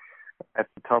at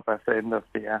the top at the end of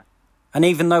the year. And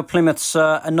even though Plymouth's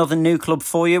another new club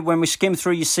for you, when we skim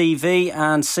through your CV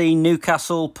and see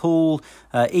Newcastle, Poole,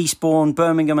 Eastbourne,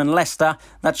 Birmingham and Leicester,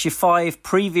 that's your 5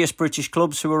 previous British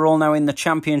clubs who are all now in the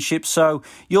Championship. So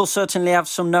you'll certainly have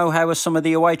some know-how of some of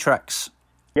the away tracks.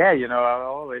 Yeah, I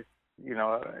always,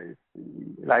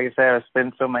 like I say, I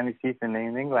spent so many seasons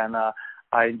in England.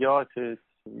 I enjoy to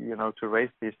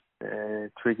race these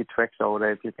tricky tracks, or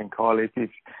that you can call it.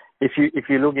 if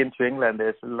you look into England,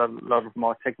 there's a lot of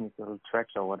more technical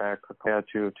tracks over there compared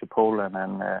to Poland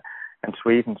and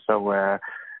Sweden. So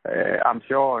I'm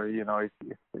sure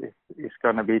it's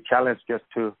going to be a challenge just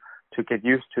to get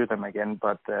used to them again.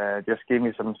 But just give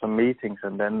me some meetings,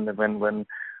 and then when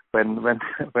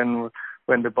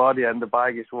the body and the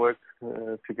bike is work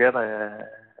together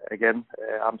again,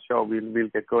 I'm sure we'll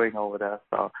get going over there.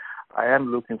 So I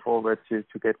am looking forward to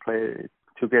get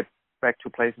back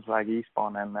to places like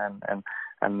Eastbourne and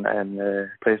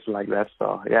places like that.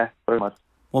 So yeah, very much.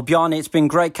 Well, Bjarne, it's been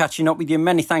great catching up with you.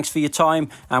 Many thanks for your time,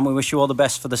 and we wish you all the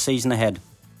best for the season ahead.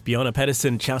 Bjarne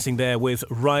Pedersen chatting there with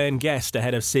Ryan Guest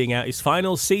ahead of seeing out his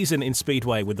final season in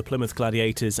Speedway with the Plymouth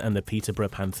Gladiators and the Peterborough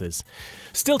Panthers.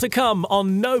 Still to come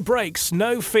on No Breaks,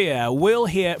 No Fear, we'll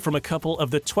hear from a couple of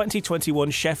the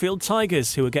 2021 Sheffield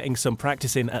Tigers who are getting some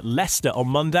practice in at Leicester on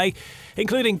Monday,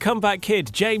 including comeback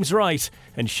kid James Wright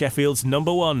and Sheffield's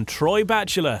number one Troy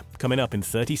Batchelor, coming up in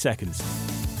 30 seconds.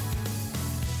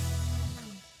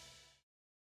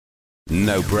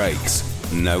 No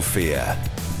Breaks, No Fear.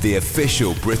 The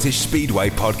official British Speedway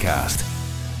podcast.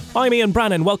 I'm Ian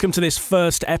Brannan. Welcome to this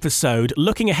first episode.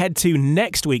 Looking ahead to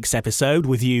next week's episode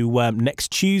with you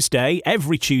next Tuesday.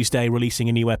 Every Tuesday releasing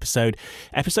a new episode.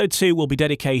 Episode 2 will be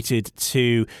dedicated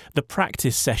to the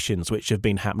practice sessions which have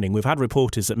been happening. We've had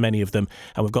reporters at many of them,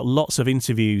 and we've got lots of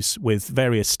interviews with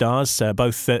various stars,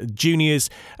 both juniors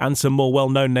and some more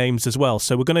well-known names as well.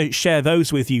 So we're going to share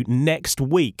those with you next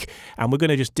week, and we're going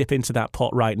to just dip into that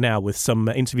pot right now with some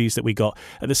interviews that we got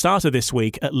at the start of this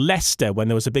week at Leicester when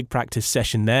there was a big practice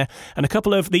session there. And a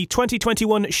couple of the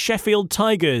 2021 Sheffield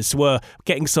Tigers were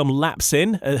getting some laps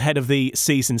in ahead of the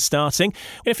season starting.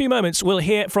 In a few moments, we'll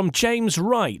hear from James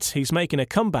Wright, who's making a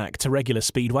comeback to regular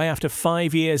Speedway after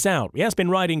 5 years out. He has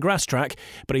been riding grass track,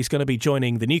 but he's going to be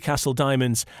joining the Newcastle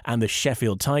Diamonds and the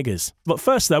Sheffield Tigers. But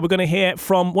first, though, we're going to hear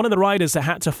from one of the riders that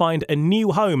had to find a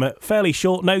new home at fairly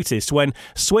short notice when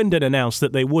Swindon announced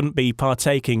that they wouldn't be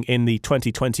partaking in the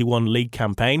 2021 league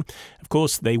campaign. Of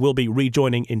course, they will be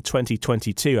rejoining in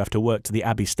 2022 after work to the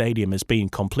Abbey Stadium has been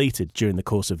completed during the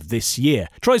course of this year.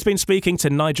 Troy's been speaking to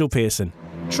Nigel Pearson.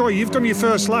 Troy, you've done your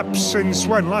first laps since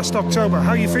when? Last October. How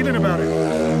are you feeling about it?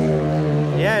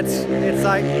 Yeah,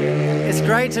 it's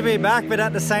great to be back, but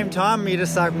at the same time, you're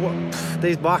just like,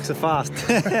 these bikes are fast.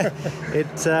 I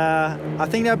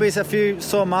think there'll be a few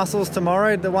sore muscles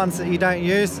tomorrow, the ones that you don't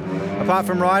use, apart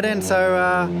from riding. So,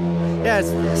 yeah, it's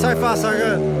so far so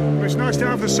good. It's nice to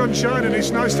have the sunshine, and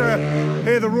it's nice to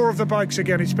hear the roar of the bikes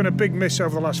again. It's been a big miss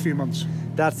over the last few months.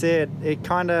 That's it. It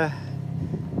kind of,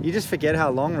 you just forget how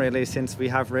long really since we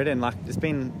have ridden. Like, it's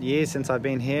been years since I've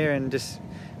been here, and just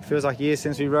feels like years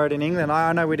since we rode in England.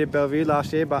 I know we did Bellevue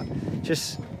last year, but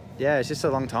it's just a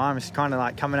long time. It's kind of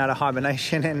like coming out of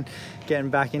hibernation and getting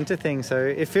back into things. So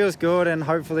it feels good, and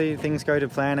hopefully things go to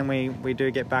plan and we do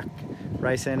get back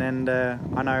racing. And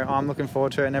I know I'm looking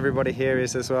forward to it, and everybody here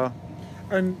is as well.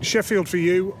 And Sheffield for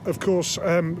you, of course,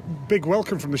 big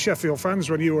welcome from the Sheffield fans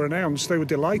when you were announced. They were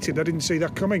delighted. I didn't see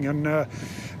that coming, and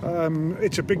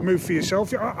it's a big move for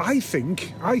yourself. I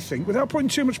think, without putting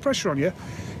too much pressure on you,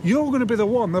 you're going to be the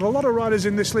one that a lot of riders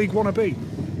in this league want to be.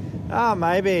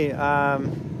 Maybe.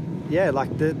 Yeah,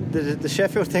 like the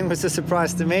Sheffield thing was a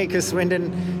surprise to me because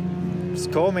Swindon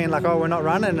just called me and like, oh, we're not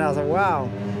running, and I was like, wow.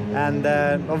 And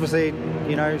obviously,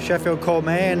 Sheffield called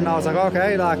me, and I was like,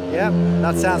 okay, like, yeah,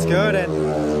 that sounds good. And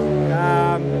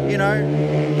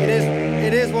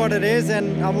it is what it is,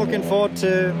 and I'm looking forward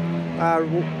to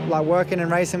working and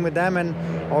racing with them, and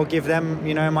I'll give them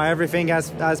my everything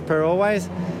as per always.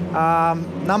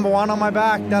 Number one on my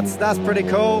back, that's pretty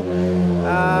cool.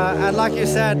 And like you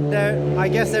said, I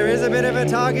guess there is a bit of a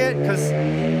target because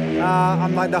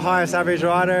I'm like the highest average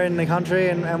rider in the country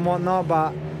and whatnot,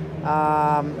 but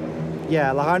I'm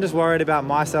just worried about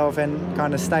myself and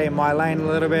kind of stay in my lane a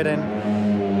little bit.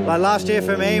 And like last year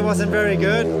for me wasn't very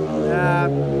good.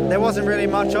 There wasn't really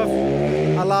much of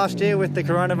a last year with the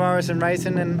coronavirus and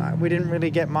racing, and we didn't really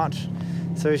get much.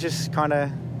 So it's just kind of,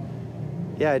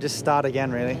 just start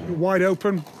again really. Wide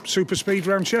open, super speed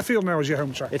round Sheffield now as your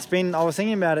home track. I was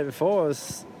thinking about it before. It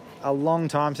was a long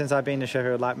time since I've been to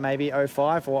Sheffield, like maybe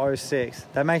 05 or 06.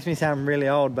 That makes me sound really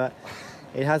old, but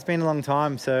it has been a long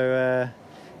time. So,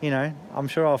 I'm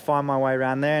sure I'll find my way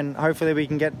around there, and hopefully we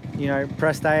can get,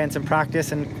 press day and some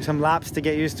practice and some laps to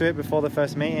get used to it before the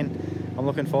first meeting I'm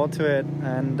looking forward to it,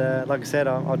 and like I said,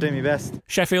 I'll do my best.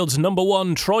 Sheffield's number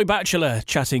one, Troy Batchelor,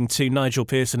 chatting to Nigel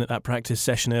Pearson at that practice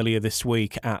session earlier this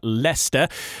week at Leicester.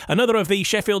 Another of the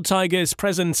Sheffield Tigers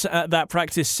present at that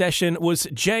practice session was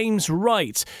James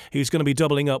Wright, who's going to be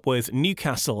doubling up with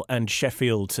Newcastle and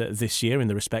Sheffield this year in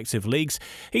the respective leagues.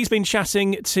 He's been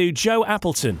chatting to Joe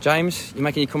Appleton. James, you're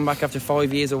making your comeback after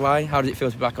 5 years away. How does it feel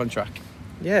to be back on track?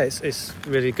 Yeah, it's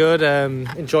really good.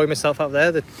 Enjoying myself out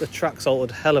there. The track's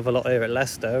altered a hell of a lot here at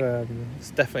Leicester.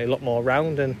 It's definitely a lot more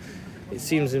round, and it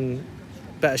seems in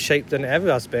better shape than it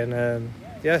ever has been.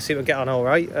 I seem to get on all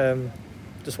right.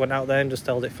 Just went out there and just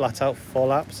held it flat out for 4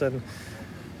 laps, and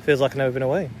feels like I've never been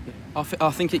away.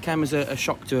 I think it came as a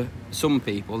shock to some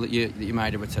people that you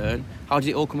made a return. How did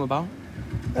it all come about?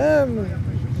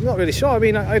 Not really sure. I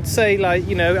mean, I'd say, like,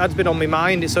 you know, it's been on my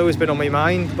mind. It's always been on my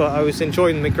mind, but I was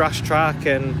enjoying the grass track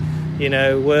and, you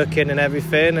know, working and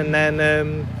everything. And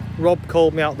then Rob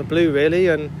called me out the blue, really,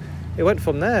 and it went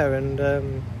from there.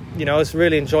 And you know, I was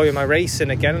really enjoying my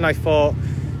racing again, and I thought,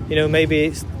 you know, maybe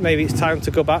it's time to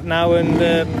go back now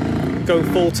and go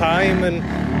full time.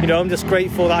 And you know, I'm just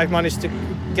grateful that I've managed to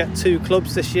get 2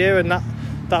 clubs this year, and that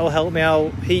will help me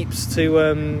out heaps to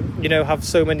you know, have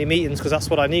so many meetings, because that's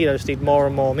what I need. I just need more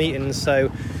and more meetings. So,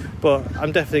 but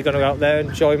I'm definitely going to go out there,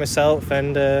 enjoy myself,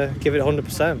 and give it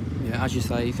 100%. Yeah, as you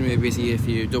say, it's going to be a busy year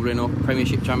for you, doubling up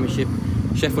Premiership, Championship,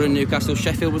 Sheffield and Newcastle.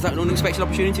 Sheffield, was that an unexpected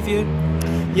opportunity for you?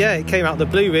 Yeah, it came out of the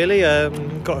blue, really.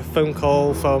 Got a phone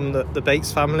call from the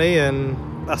Bates family and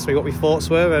asked me what my thoughts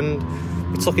were, and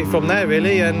we took it from there,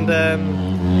 really. And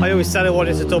I always said I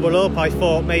wanted to double up. I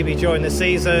thought maybe during the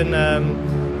season,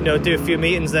 you know, do a few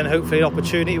meetings, then hopefully an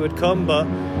opportunity would come. But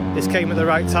this came at the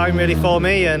right time, really, for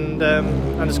me, and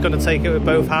I'm just going to take it with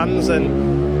both hands.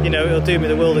 And you know, it'll do me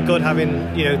the world of good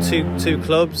having, you know, two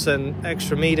clubs and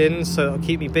extra meetings, so it'll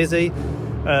keep me busy.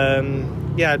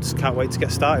 I just can't wait to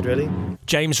get started, really.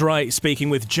 James Wright speaking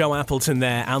with Joe Appleton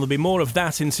there, and there'll be more of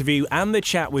that interview and the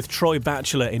chat with Troy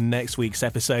Batchelor in next week's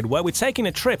episode, where we're taking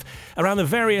a trip around the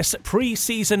various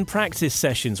pre-season practice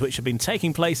sessions which have been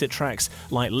taking place at tracks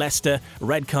like Leicester,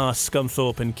 Redcar,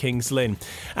 Scunthorpe and Kings Lynn.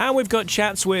 And we've got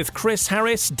chats with Chris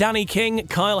Harris, Danny King,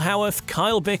 Kyle Howarth,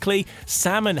 Kyle Bickley,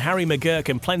 Sam and Harry McGurk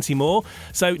and plenty more.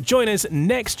 So join us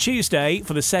next Tuesday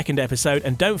for the second episode,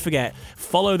 and don't forget,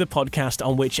 follow the podcast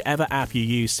on whichever app you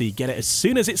use so you get it as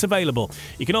soon as it's available.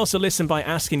 You can also listen by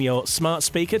asking your smart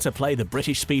speaker to play the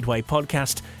British Speedway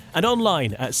podcast, and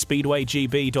online at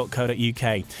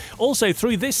speedwaygb.co.uk. Also,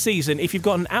 through this season, if you've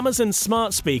got an Amazon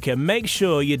smart speaker, make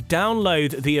sure you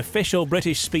download the official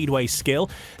British Speedway skill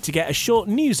to get a short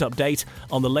news update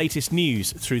on the latest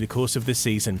news through the course of the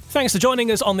season. Thanks for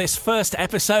joining us on this first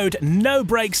episode. No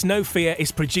Brakes, No Fear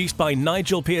is produced by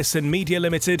Nigel Pearson Media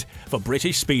Limited for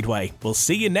British Speedway. We'll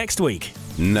see you next week.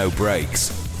 No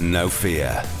Brakes, No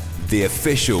Fear. The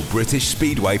official British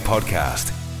Speedway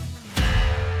podcast.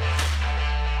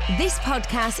 This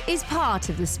podcast is part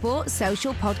of the Sports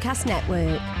Social Podcast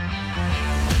Network.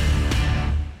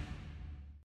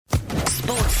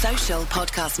 Sports Social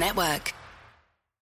Podcast Network.